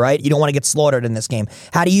wise either, right? You don't want to get slaughtered in this game.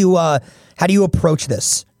 How do you approach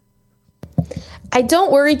this? I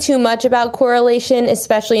don't worry too much about correlation,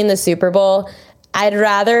 especially in the Super Bowl. I'd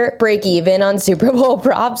rather break even on Super Bowl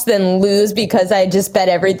props than lose because I just bet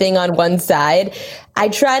everything on one side. I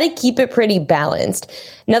try to keep it pretty balanced.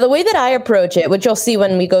 Now, the way that I approach it, which you'll see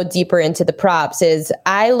when we go deeper into the props, is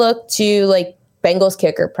I look to Bengals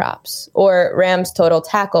kicker props or Rams total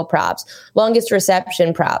tackle props, longest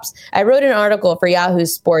reception props. I wrote an article for Yahoo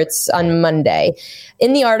Sports on Monday.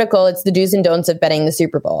 In the article, it's the do's and don'ts of betting the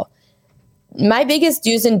Super Bowl. My biggest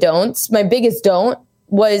do's and don'ts, my biggest don't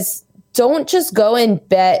was don't just go and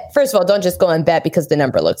bet. First of all, don't just go and bet because the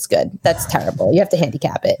number looks good. That's terrible. You have to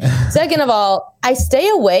handicap it. Second of all, I stay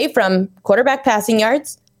away from quarterback passing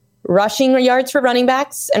yards, rushing yards for running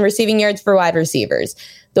backs, and receiving yards for wide receivers.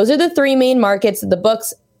 Those are the three main markets that the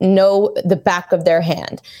books know the back of their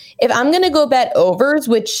hand. If I'm going to go bet overs,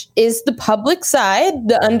 which is the public side,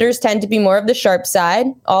 the unders tend to be more of the sharp side.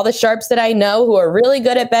 All the sharps that I know who are really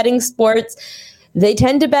good at betting sports, they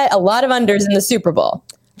tend to bet a lot of unders in the Super Bowl.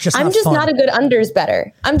 I'm just not a good unders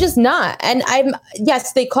better. I'm just not. And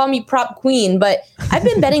yes, they call me prop queen, but I've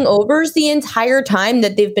been betting overs the entire time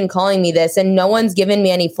that they've been calling me this, and no one's given me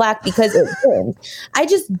any flack because it wins. I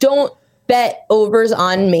just don't bet overs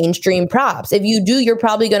on mainstream props. If you do, you're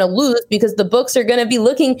probably going to lose because the books are going to be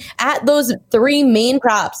looking at those three main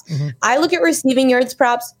props. Mm-hmm. I look at receiving yards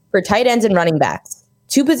props for tight ends and running backs.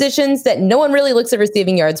 Two positions that no one really looks at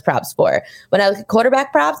receiving yards props for. When I look at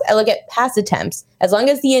quarterback props, I look at pass attempts. As long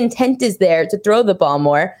as the intent is there to throw the ball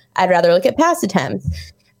more, I'd rather look at pass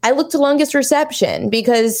attempts. I look to longest reception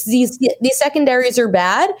because these secondaries are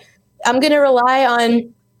bad. I'm going to rely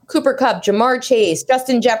on Cooper Kupp, Jamar Chase,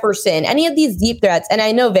 Justin Jefferson, any of these deep threats. And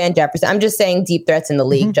I know Van Jefferson. I'm just saying deep threats in the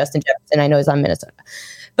league. Mm-hmm. Justin Jefferson, I know, is on Minnesota.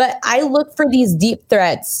 But I look for these deep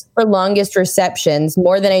threats for longest receptions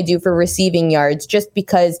more than I do for receiving yards, just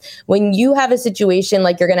because when you have a situation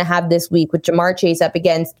like you're going to have this week with Jamar Chase up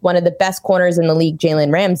against one of the best corners in the league,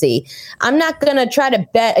 Jalen Ramsey, I'm not going to try to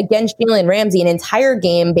bet against Jalen Ramsey an entire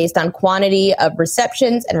game based on quantity of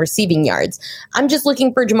receptions and receiving yards. I'm just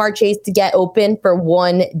looking for Jamar Chase to get open for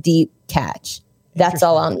one deep catch. That's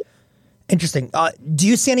all I'll need. Interesting. Do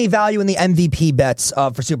you see any value in the MVP bets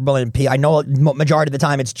for Super Bowl MVP? I know majority of the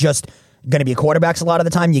time it's just going to be quarterbacks a lot of the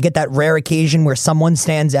time. You get that rare occasion where someone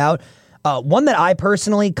stands out. One that I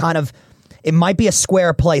personally it might be a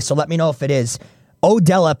square play, so let me know if it is.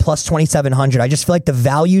 Odell at plus 2,700. I just feel like the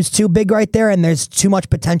value's too big right there, and there's too much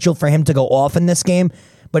potential for him to go off in this game.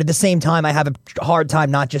 But at the same time, I have a hard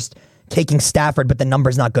time not just taking Stafford, but the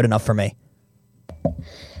number's not good enough for me.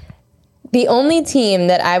 The only team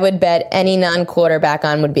that I would bet any non-quarterback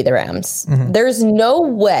on would be the Rams. Mm-hmm. There's no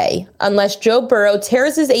way, unless Joe Burrow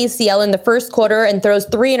tears his ACL in the first quarter and throws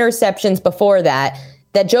 3 interceptions before that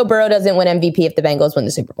Joe Burrow doesn't win MVP if the Bengals win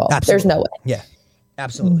the Super Bowl. Absolutely. There's no way. Yeah,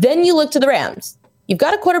 absolutely. Then you look to the Rams. You've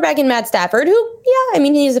got a quarterback in Matt Stafford who,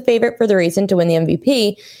 he's a favorite for the reason to win the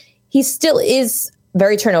MVP. He still is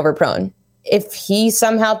very turnover prone. If he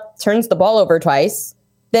somehow turns the ball over twice,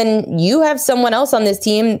 then you have someone else on this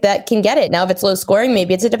team that can get it. Now, if it's low scoring,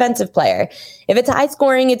 maybe it's a defensive player. If it's high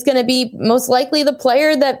scoring, it's going to be most likely the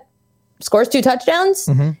player that scores 2 touchdowns.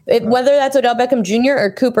 Mm-hmm. Whether that's Odell Beckham Jr.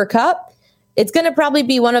 or Cooper Kupp, it's going to probably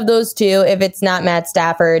be one of those two if it's not Matt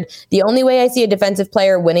Stafford. The only way I see a defensive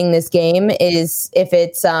player winning this game is if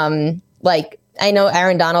it's I know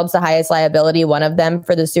Aaron Donald's the highest liability, one of them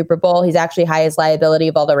for the Super Bowl. He's actually highest liability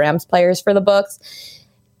of all the Rams players for the books.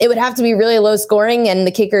 It would have to be really low scoring, and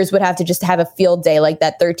the kickers would have to just have a field day like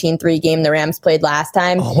that 13-3 game the Rams played last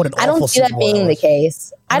time. I don't see that being the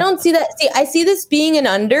case. I don't see that. I see this being an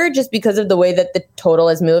under just because of the way that the total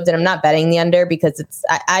has moved, and I'm not betting the under because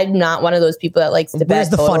I'm not one of those people that likes to bet. Where's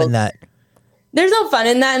the fun in that? There's no fun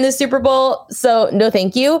in that in the Super Bowl, so no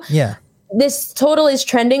thank you. Yeah. This total is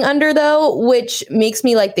trending under, though, which makes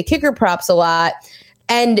me like the kicker props a lot.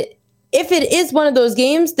 And if it is one of those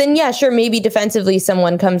games, then yeah, sure, maybe defensively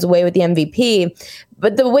someone comes away with the MVP.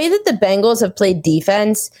 But the way that the Bengals have played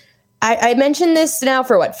defense, I mentioned this now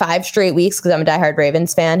for 5 straight weeks because I'm a diehard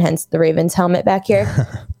Ravens fan, hence the Ravens helmet back here.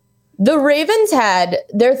 The Ravens had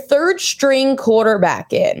their 3rd string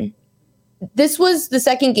quarterback in. This was the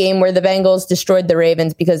second game where the Bengals destroyed the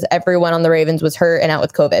Ravens because everyone on the Ravens was hurt and out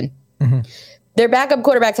with COVID. Mm-hmm. Their backup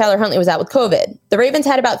quarterback, Tyler Huntley, was out with COVID. The Ravens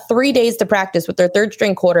had about 3 days to practice with their 3rd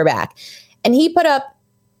string quarterback. And he put up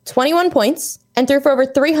 21 points and threw for over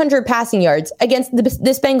 300 passing yards against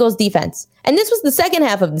this Bengals defense. And this was the second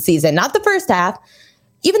half of the season, not the first half.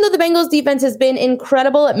 Even though the Bengals defense has been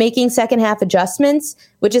incredible at making second half adjustments,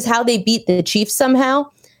 which is how they beat the Chiefs somehow,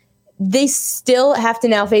 they still have to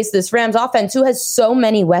now face this Rams offense who has so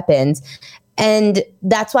many weapons. And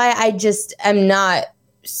that's why I'm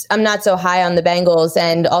not so high on the Bengals.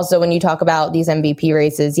 And also when you talk about these MVP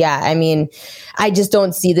races, I just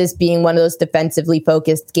don't see this being one of those defensively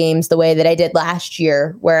focused games the way that I did last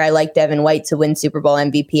year, where I liked Devin White to win Super Bowl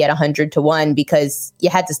MVP at 100-1 because you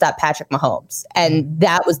had to stop Patrick Mahomes. And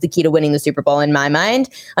that was the key to winning the Super Bowl in my mind.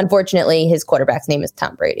 Unfortunately, his quarterback's name is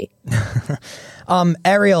Tom Brady.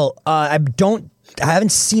 Ariel, I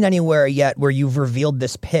haven't seen anywhere yet where you've revealed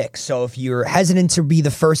this pick. So if you're hesitant to be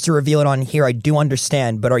the first to reveal it on here, I do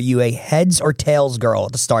understand. But are you a heads or tails girl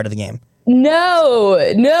at the start of the game? No,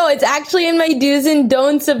 it's actually in my do's and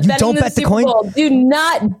don'ts of betting don't the bet the Super coin? Bowl. Do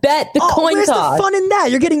not bet the coin where's toss. the fun in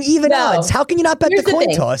that? You're getting even No. odds. How can you not bet Here's the the coin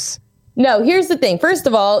thing. toss? No, here's the thing. First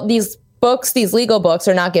of all, these legal books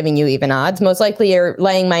are not giving you even odds. Most likely you're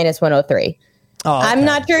laying minus 103. Oh, okay. I'm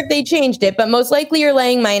not sure if they changed it, but most likely you're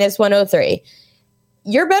laying minus 103.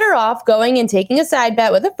 You're better off going and taking a side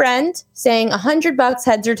bet with a friend, saying $100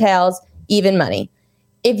 heads or tails, even money.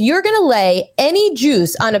 If you're going to lay any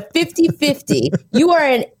juice on a 50-50, you are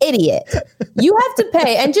an idiot. You have to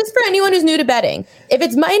pay, and just for anyone who's new to betting, if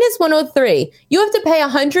it's minus 103, you have to pay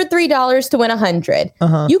 $103 to win 100.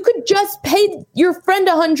 You could just pay your friend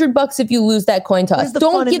 $100 if you lose that coin toss. Where's the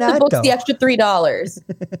fun Don't in get the that, books though? the extra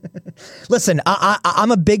 $3. Listen,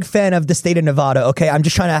 I'm a big fan of the state of Nevada, okay? I'm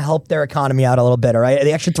just trying to help their economy out a little bit, all right?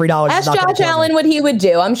 The extra $3 is Ask not gonna Josh kill me. Allen what he would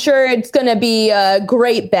do. I'm sure it's going to be a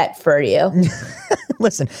great bet for you.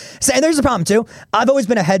 Listen, so, and there's a problem too. I've always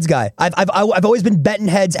been a heads guy. I've always been betting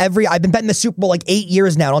heads I've been betting the Super Bowl like 8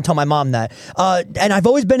 years now. Don't tell my mom that. And I've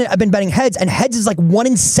been betting heads, and heads is like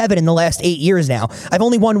 1-7 in the last 8 years now. I've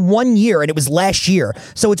only won 1 year, and it was last year.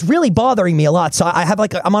 So it's really bothering me a lot. So I have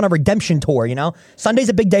I'm on a redemption tour, you know? Sunday's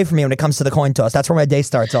a big day for me when it comes to the coin toss. That's where my day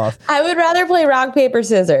starts off. I would rather play rock, paper,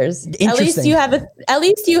 scissors. At least you have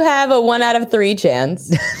a 1 out of 3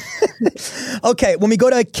 chance. Okay, when we go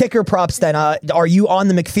to kicker props then, are you on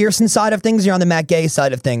the McPherson side of things or are you on the Matt Gay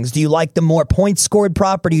side of things? Do you like the more points scored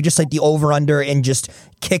prop or do you just like the over-under and just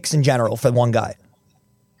kicks in general for one guy?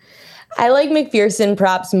 I like McPherson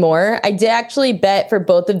props more. I did actually bet for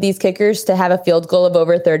both of these kickers to have a field goal of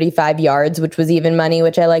over 35 yards, which was even money,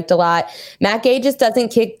 which I liked a lot. Matt Gay just doesn't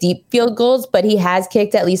kick deep field goals, but he has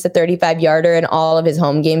kicked at least a 35-yarder in all of his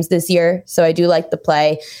home games this year. So I do like the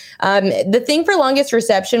play. The thing for longest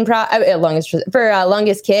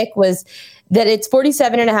kick was that it's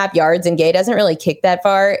 47.5 yards, and Gay doesn't really kick that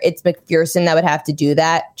far. It's McPherson that would have to do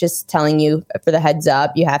that. Just telling you for the heads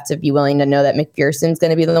up, you have to be willing to know that McPherson's going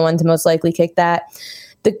to be the one to most likely kick that.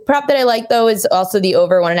 The prop that I like, though, is also the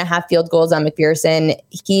over 1.5 field goals on McPherson.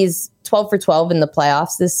 He's 12 for 12 in the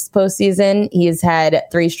playoffs this postseason. He's had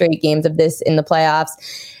 3 straight games of this in the playoffs.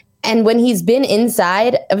 And when he's been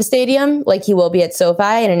inside of a stadium, like he will be at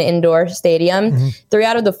SoFi in an indoor stadium, 3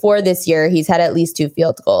 out of the 4 this year, he's had at least 2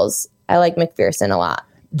 field goals. I like McPherson a lot.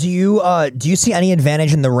 Do you see any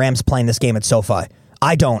advantage in the Rams playing this game at SoFi?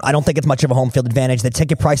 I don't think it's much of a home field advantage. The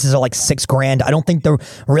ticket prices are like $6,000. I don't think the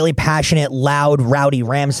really passionate, loud, rowdy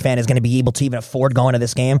Rams fan is going to be able to even afford going to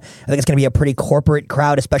this game. I think it's going to be a pretty corporate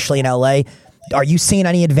crowd, especially in LA. Are you seeing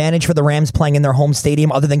any advantage for the Rams playing in their home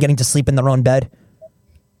stadium other than getting to sleep in their own bed?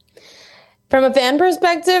 From a fan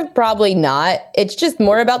perspective, probably not. It's just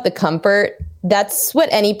more about the comfort. That's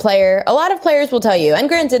what a lot of players will tell you. And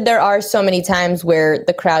granted, there are so many times where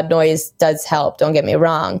the crowd noise does help. Don't get me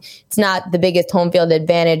wrong. It's not the biggest home field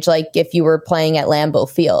advantage like if you were playing at Lambeau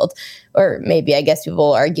Field. Or maybe, I guess people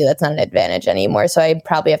will argue that's not an advantage anymore. So I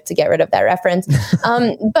probably have to get rid of that reference.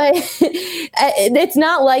 But it's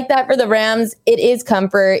not like that for the Rams. It is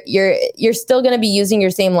comfort. You're still going to be using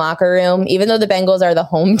your same locker room. Even though the Bengals are the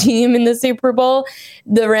home team in the Super Bowl,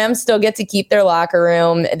 the Rams still get to keep their locker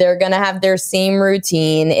room. They're going to have their same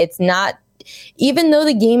routine. It's not, even though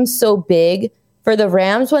the game's so big, for the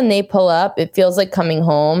Rams, when they pull up, it feels like coming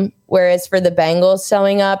home. Whereas for the Bengals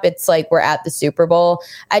showing up, it's like we're at the Super Bowl.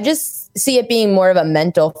 I just see it being more of a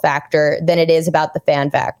mental factor than it is about the fan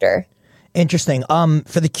factor. Interesting.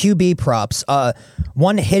 For the QB props,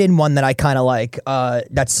 one hidden one that I kind of like.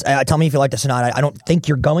 That's tell me if you like this or not. I don't think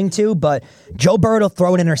you're going to, but Joe Burrow to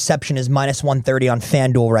throw an interception is minus 130 on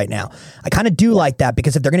FanDuel right now. I kind of do like that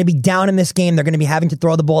because if they're going to be down in this game, they're going to be having to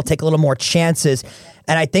throw the ball, take a little more chances.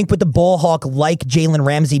 And I think with the ball hawk like Jalen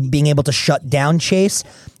Ramsey being able to shut down Chase,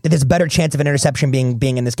 that there's a better chance of an interception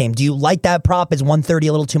being in this game. Do you like that prop? Is 130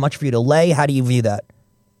 a little too much for you to lay? How do you view that?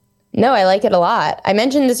 No, I like it a lot. I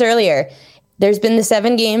mentioned this earlier. There's been the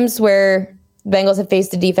 7 games where Bengals have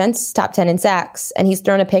faced a defense top 10 in sacks, and he's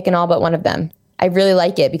thrown a pick in all but one of them. I really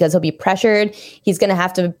like it because he'll be pressured. He's going to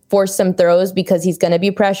have to force some throws because he's going to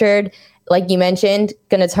be pressured. Like you mentioned,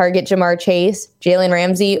 going to target Jamar Chase, Jalen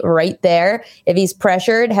Ramsey right there. If he's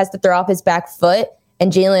pressured, has to throw off his back foot,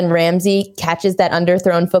 and Jalen Ramsey catches that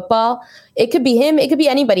underthrown football. It could be him. It could be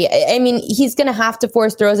anybody. I mean, he's going to have to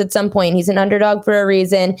force throws at some point. He's an underdog for a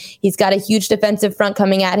reason. He's got a huge defensive front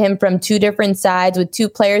coming at him from 2 different sides with 2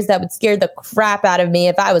 players that would scare the crap out of me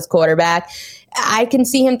if I was quarterback. I can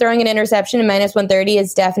see him throwing an interception, and minus 130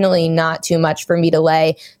 is definitely not too much for me to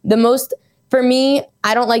lay. For me,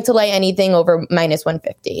 I don't like to lay anything over minus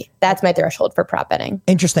 150. That's my threshold for prop betting.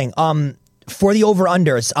 Interesting. For the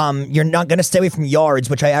over-unders, you're not going to stay away from yards,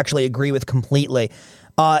 which I actually agree with completely.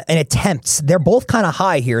 in attempts. They're both kind of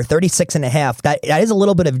high here, 36.5. That is a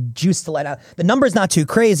little bit of juice to let out. The number's not too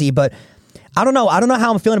crazy, but I don't know. I don't know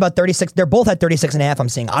how I'm feeling about 36. They're both at 36.5, I'm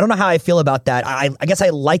seeing. I don't know how I feel about that. I guess I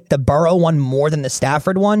like the Burrow one more than the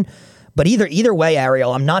Stafford one. But either way,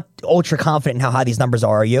 Ariel, I'm not ultra confident in how high these numbers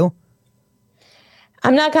are you?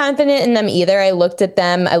 I'm not confident in them either. I looked at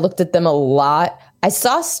them a lot. I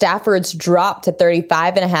saw Stafford's drop to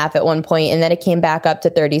 35.5 at one point, and then it came back up to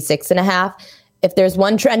 36.5. If there's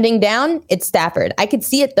one trending down, it's Stafford. I could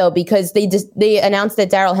see it though, because they announced that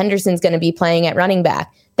Darrell Henderson's going to be playing at running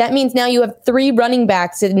back. That means now you have 3 running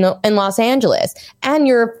backs in Los Angeles, and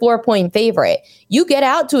you're a 4-point favorite. You get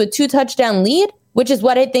out to a 2-touchdown lead, which is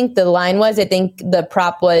what I think the line was. I think the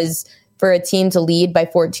prop was for a team to lead by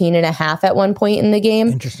 14.5 at one point in the game.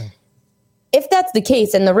 Interesting. If that's the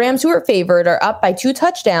case, and the Rams, who are favored, are up by 2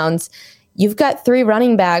 touchdowns, you've got 3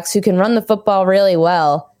 running backs who can run the football really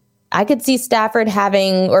well. I could see Stafford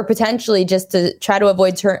having, or potentially just to try to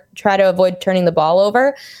avoid turning the ball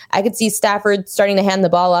over, I could see Stafford starting to hand the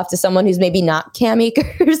ball off to someone who's maybe not Cam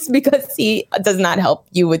Akers, because he does not help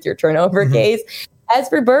you with your turnover case. As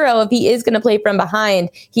for Burrow, if he is going to play from behind,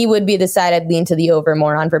 he would be the side I'd lean to the over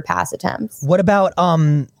more on for pass attempts. What about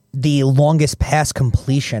the longest pass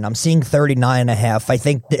completion? I'm seeing 39.5. I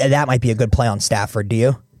think that might be a good play on Stafford. Do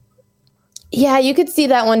you? Yeah, you could see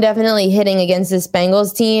that one definitely hitting against this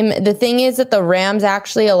Bengals team. The thing is that the Rams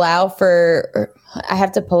actually allow for, I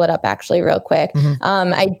have to pull it up actually real quick.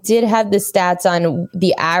 I did have the stats on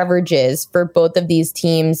the averages for both of these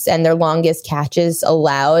teams and their longest catches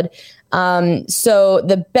allowed. So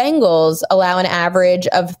the Bengals allow an average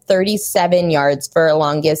of 37 yards for a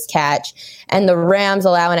longest catch, and the Rams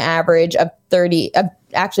allow an average of 30.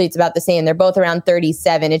 Actually, it's about the same. They're both around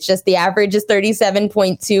 37. It's just the average is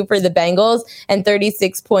 37.2 for the Bengals and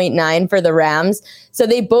 36.9 for the Rams. So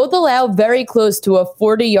they both allow very close to a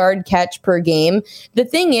 40-yard catch per game. The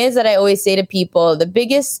thing is that I always say to people, the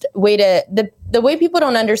biggest way to, the way people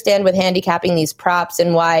don't understand with handicapping these props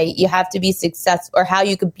and why you have to be successful, or how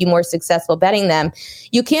you could be more successful betting them,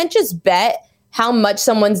 you can't just bet how much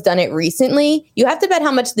someone's done it recently. You have to bet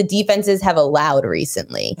how much the defenses have allowed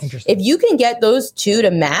recently. If you can get those two to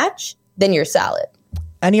match, then you're solid.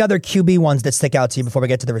 Any other QB ones that stick out to you before we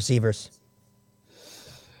get to the receivers?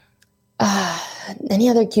 Any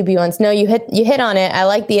other QB ones? No, you hit on it. I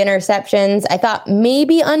like the interceptions. I thought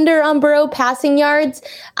maybe under on Burrow passing yards.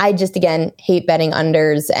 I just, again, hate betting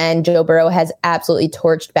unders, and Joe Burrow has absolutely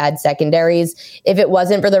torched bad secondaries. If it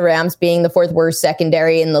wasn't for the Rams being the 4th worst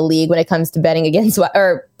secondary in the league when it comes to betting against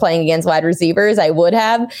or playing against wide receivers, I would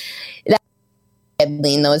have. I'd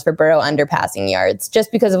lean those for Burrow under passing yards,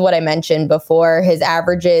 just because of what I mentioned before. His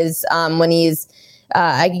averages, when he's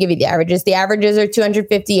I can give you the averages. The averages are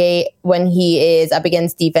 258 when he is up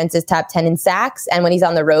against defenses top 10 in sacks. And when he's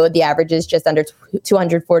on the road, the average is just under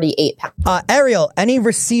 248 pounds. Ariel, any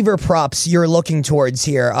receiver props you're looking towards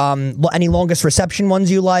here? Any longest reception ones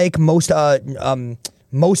you like? Most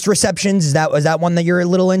receptions? Is that one that you're a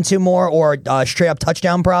little into more? Or straight up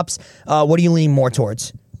touchdown props? What do you lean more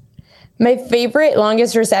towards? My favorite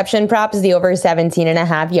longest reception prop is the over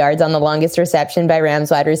 17.5 yards on the longest reception by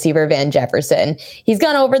Rams wide receiver Van Jefferson. He's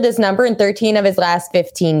gone over this number in 13 of his last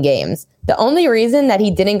 15 games. The only reason that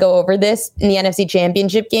he didn't go over this in the NFC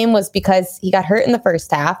Championship game was because he got hurt in the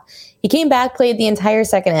first half. He came back, played the entire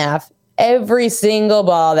second half. Every single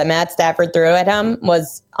ball that Matt Stafford threw at him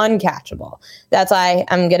was uncatchable. That's why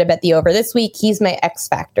I'm going to bet the over this week. He's my X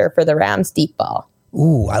factor for the Rams deep ball.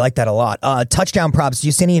 Ooh, I like that a lot. Touchdown props, do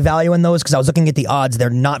you see any value in those? Because I was looking at the odds. They're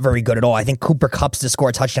not very good at all. I think Cooper Kupp's to score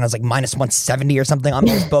a touchdown is like minus 170 or something on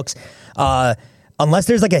those books. Unless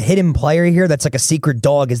there's like a hidden player here that's like a secret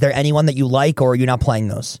dog, is there anyone that you like, or are you not playing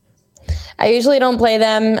those? I usually don't play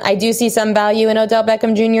them. I do see some value in Odell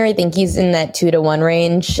Beckham Jr. I think he's in that 2-1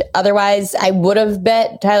 range. Otherwise, I would have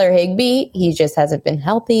bet Tyler Higbee. He just hasn't been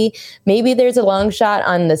healthy. Maybe there's a long shot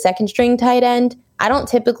on the second string tight end. I don't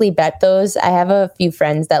typically bet those. I have a few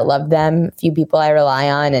friends that love them, a few people I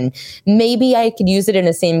rely on, and maybe I could use it in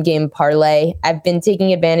a same game parlay. I've been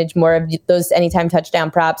taking advantage more of those anytime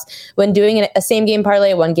touchdown props when doing a same game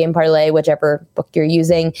parlay, one game parlay, whichever book you're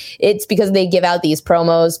using. It's because they give out these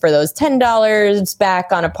promos for those $10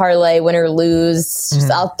 back on a parlay, win or lose.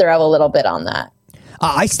 Just I'll throw a little bit on that.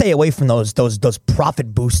 I stay away from those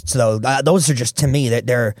profit boosts though. Those are just, to me, that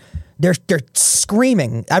they're they're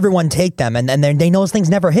screaming, everyone take them, and they know those things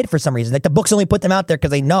never hit for some reason. Like the books only put them out there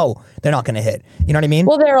because they know they're not going to hit. You know what I mean?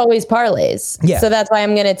 Well, they're always parlays. Yeah. So that's why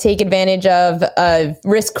I'm going to take advantage of a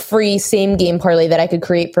risk-free same game parlay that I could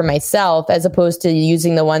create for myself, as opposed to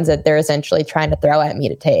using the ones that they're essentially trying to throw at me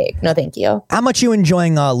to take. No, thank you. How much you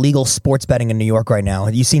enjoying legal sports betting in New York right now?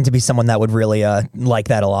 You seem to be someone that would really like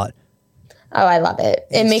that a lot. Oh, I love it.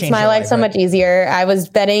 It makes changed my your life life, so right? much easier. I was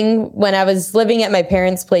betting when I was living at my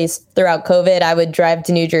parents' place throughout COVID. I would drive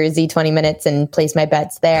to New Jersey 20 minutes and place my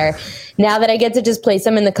bets there. Now that I get to just place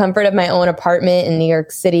them in the comfort of my own apartment in New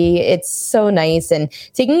York City, it's so nice. And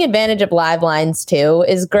taking advantage of live lines too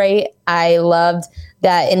is great. I loved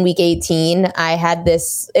that in week 18, I had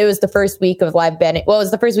this, it was the first week of live betting. Well, it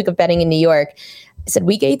was the first week of betting in New York. I said,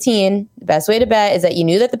 week 18, the best way to bet is that you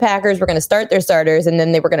knew that the Packers were going to start their starters and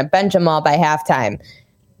then they were going to bench them all by halftime.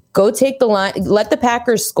 Go take the line, let the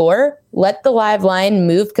Packers score, let the live line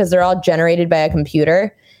move because they're all generated by a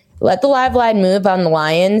computer. Let the live line move on the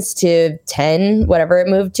Lions to 10, whatever it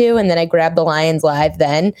moved to, and then I grabbed the Lions live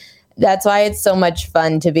then. That's why it's so much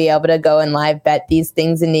fun to be able to go and live bet these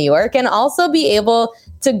things in New York and also be able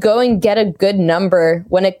to go and get a good number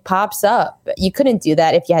when it pops up. You couldn't do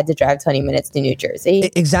that if you had to drive 20 minutes to New Jersey.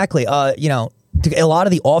 Exactly. You know, a lot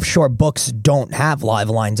of the offshore books don't have live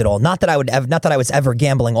lines at all. Not that I was ever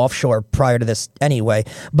gambling offshore prior to this anyway.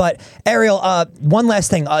 But Ariel, one last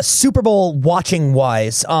thing, Super Bowl watching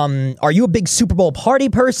wise, are you a big Super Bowl party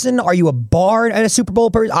person? Are you a bar at a Super Bowl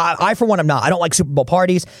person? I for one, am not. I don't like Super Bowl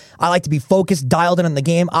parties. I like to be focused, dialed in on the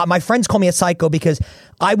game. My friends call me a psycho because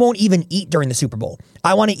I won't even eat during the Super Bowl.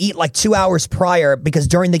 I want to eat like 2 hours prior because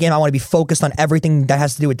during the game I want to be focused on everything that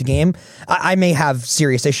has to do with the game. I may have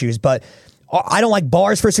serious issues, but I don't like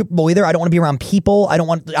bars for a Super Bowl either. I don't want to be around people. I don't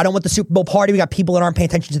want the Super Bowl party. We got people that aren't paying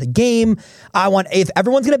attention to the game. If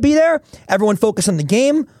everyone's going to be there, everyone focus on the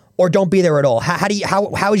game or don't be there at all.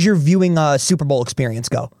 How is your viewing Super Bowl experience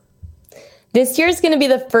go? This year is going to be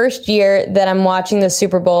the first year that I'm watching the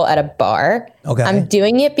Super Bowl at a bar. Okay. I'm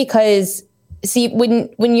doing it because, see,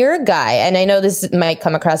 when you're a guy, and I know this might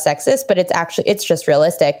come across sexist, but it's just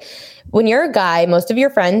realistic. When you're a guy, most of your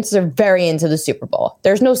friends are very into the Super Bowl.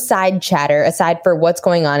 There's no side chatter aside for what's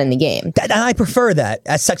going on in the game. And I prefer that,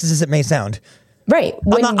 as sexist as it may sound. Right.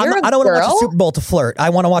 I don't want to watch the Super Bowl to flirt. I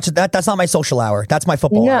want to watch it. That's not my social hour. That's my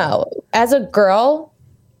football hour. No. As a girl,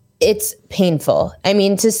 it's painful. I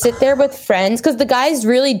mean, to sit there with friends, because the guys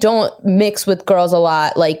really don't mix with girls a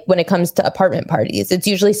lot, like when it comes to apartment parties. It's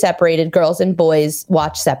usually separated. Girls and boys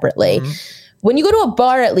watch separately. Mm-hmm. When you go to a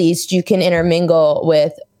bar, at least, you can intermingle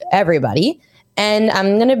with everybody. And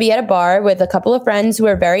I'm going to be at a bar with a couple of friends who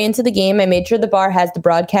are very into the game. I made sure the bar has the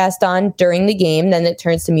broadcast on during the game. Then it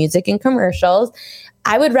turns to music and commercials.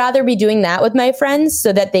 I would rather be doing that with my friends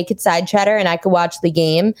so that they could side chatter and I could watch the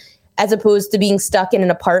game, as opposed to being stuck in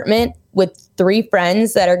an apartment with 3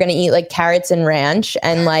 friends that are going to eat like carrots and ranch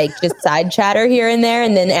and like just side chatter here and there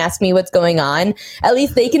and then ask me what's going on. At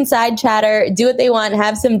least they can side chatter, do what they want,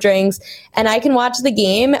 have some drinks, and I can watch the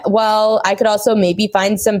game while I could also maybe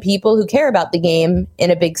find some people who care about the game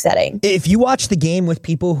in a big setting. If you watch the game with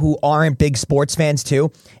people who aren't big sports fans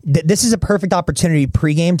too, this is a perfect opportunity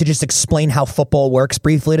pregame to just explain how football works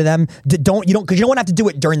briefly to them. Because you don't want to have to do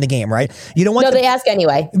it during the game, right? You don't want. No, they ask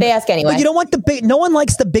anyway. But you don't want the big. No one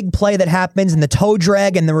likes the big play that happens and the toe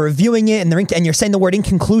drag and they're reviewing it and you're saying the word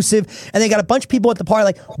inconclusive and they got a bunch of people at the party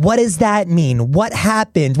like, what does that mean? What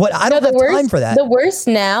happened? I don't have time for that. The worst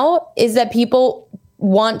now is that people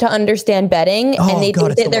want to understand betting and they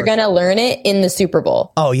think that they're going to learn it in the Super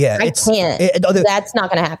Bowl. Oh yeah. I can't. That's not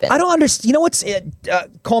going to happen. I don't understand. You know what's,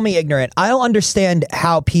 call me ignorant. I don't understand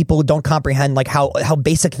how people don't comprehend like how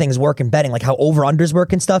basic things work in betting, like how over-unders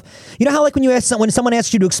work and stuff. You know how like when someone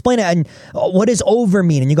asks you to explain it and what does over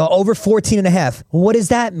mean? And you go over 14.5. What does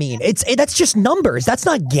that mean? That's just numbers. That's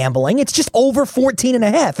not gambling. It's just over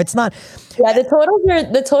 14.5. It's not. Yeah,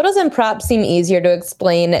 the totals and props seem easier to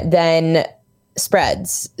explain than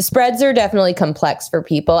spreads. Spreads are definitely complex for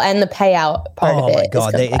people, and the payout part of it. Oh my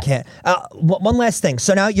God, they can't. One last thing.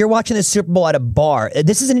 So now you're watching the Super Bowl at a bar.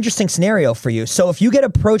 This is an interesting scenario for you. So if you get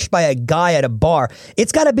approached by a guy at a bar,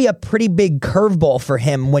 it's got to be a pretty big curveball for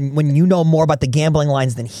him when you know more about the gambling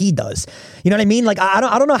lines than he does. You know what I mean? Like I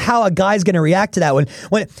don't know how a guy's going to react to that when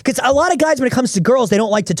because a lot of guys when it comes to girls they don't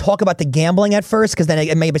like to talk about the gambling at first because then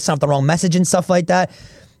it may send the wrong message and stuff like that.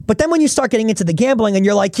 But then when you start getting into the gambling and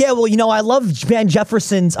you're like, yeah, well, you know, I love Van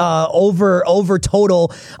Jefferson's over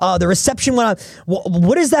total. The reception went up.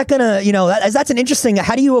 What is that going to, you know, that's an interesting,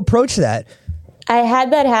 how do you approach that? I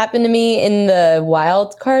had that happen to me in the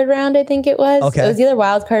wild card round, I think it was. Okay. It was either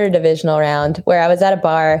wild card or divisional round where I was at a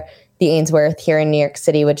bar. the Ainsworth here in New York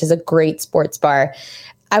City, which is a great sports bar.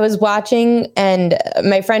 I was watching, and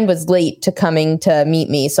my friend was late to coming to meet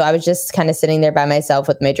me. So I was just kind of sitting there by myself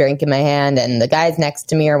with my drink in my hand, and the guys next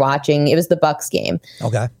to me are watching. It was the Bucks game.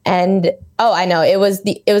 Okay. And, I know, it was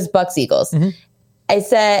Bucks Eagles.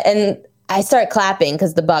 Mm-hmm. I start clapping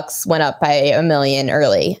because the Bucks went up by 1 million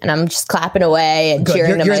early, and I'm just clapping away and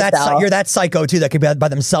cheering to myself. You're that psycho too that could be by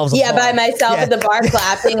themselves. Yeah, by myself at the bar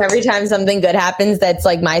clapping every time something good happens. That's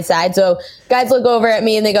like my side. So guys look over at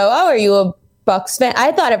me and they go, "Oh, are you a Bucks fan?"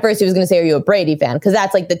 I thought at first he was going to say, "Are you a Brady fan?" Because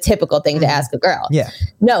that's like the typical thing to ask a girl. Yeah.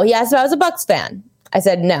 No, he asked if I was a Bucks fan. I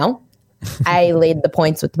said no. I laid the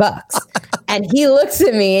points with the Bucks, and he looks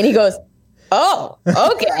at me and he goes, "Oh,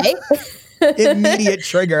 okay." Immediate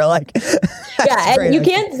trigger, like. Yeah, and you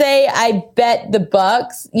can't say I bet the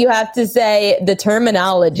Bucks. You have to say the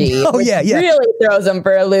terminology. Oh yeah. Really throws them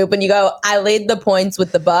for a loop. And you go, "I laid the points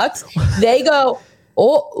with the Bucks." They go,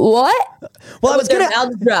 "Oh, what?" Well, I was gonna.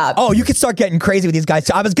 Mouths drop. Oh, you could start getting crazy with these guys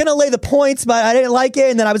too. I was gonna lay the points, but I didn't like it,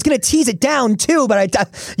 and then I was gonna tease it down too. But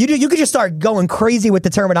you could just start going crazy with the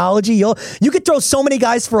terminology. You could throw so many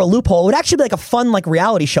guys for a loophole. It would actually be like a fun like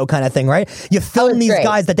reality show kind of thing, right? You film these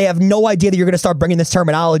guys that they have no idea that you're gonna start bringing this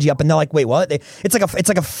terminology up, and they're like, "Wait, what?" It's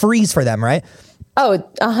like a freeze for them, right? Oh,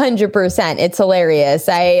 100%. It's hilarious.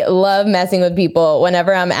 I love messing with people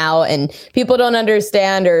whenever I'm out and people don't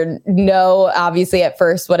understand or know, obviously, at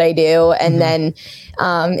first what I do. And then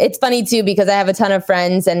it's funny, too, because I have a ton of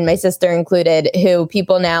friends, and my sister included, who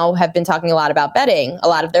people now have been talking a lot about betting. A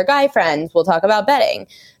lot of their guy friends will talk about betting.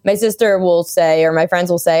 My sister will say, or my friends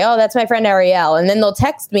will say, "Oh, that's my friend Ariel." And then they'll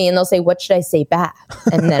text me and they'll say, "What should I say back?"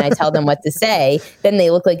 And then I tell them what to say. Then they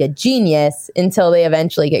look like a genius until they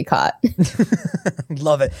eventually get caught.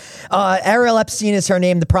 Love it. Ariel Epstein is her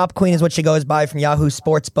name. The prop queen is what she goes by from Yahoo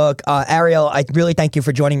Sportsbook. Ariel, I really thank you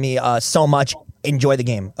for joining me so much. Enjoy the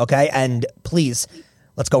game, okay? And please,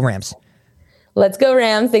 let's go Rams. Let's go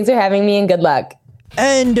Rams. Thanks for having me and good luck.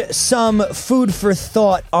 And some food for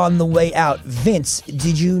thought on the way out. Vince,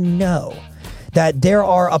 did you know that there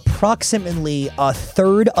are approximately a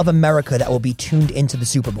third of America that will be tuned into the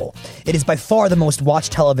Super Bowl? It is by far the most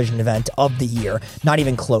watched television event of the year. Not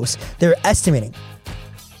even close. They're estimating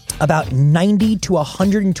about 90 to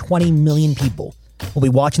 120 million people will be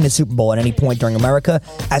watching the Super Bowl at any point during America,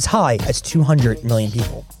 as high as 200 million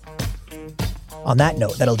people. On that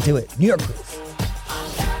note, that'll do it. New York Groove.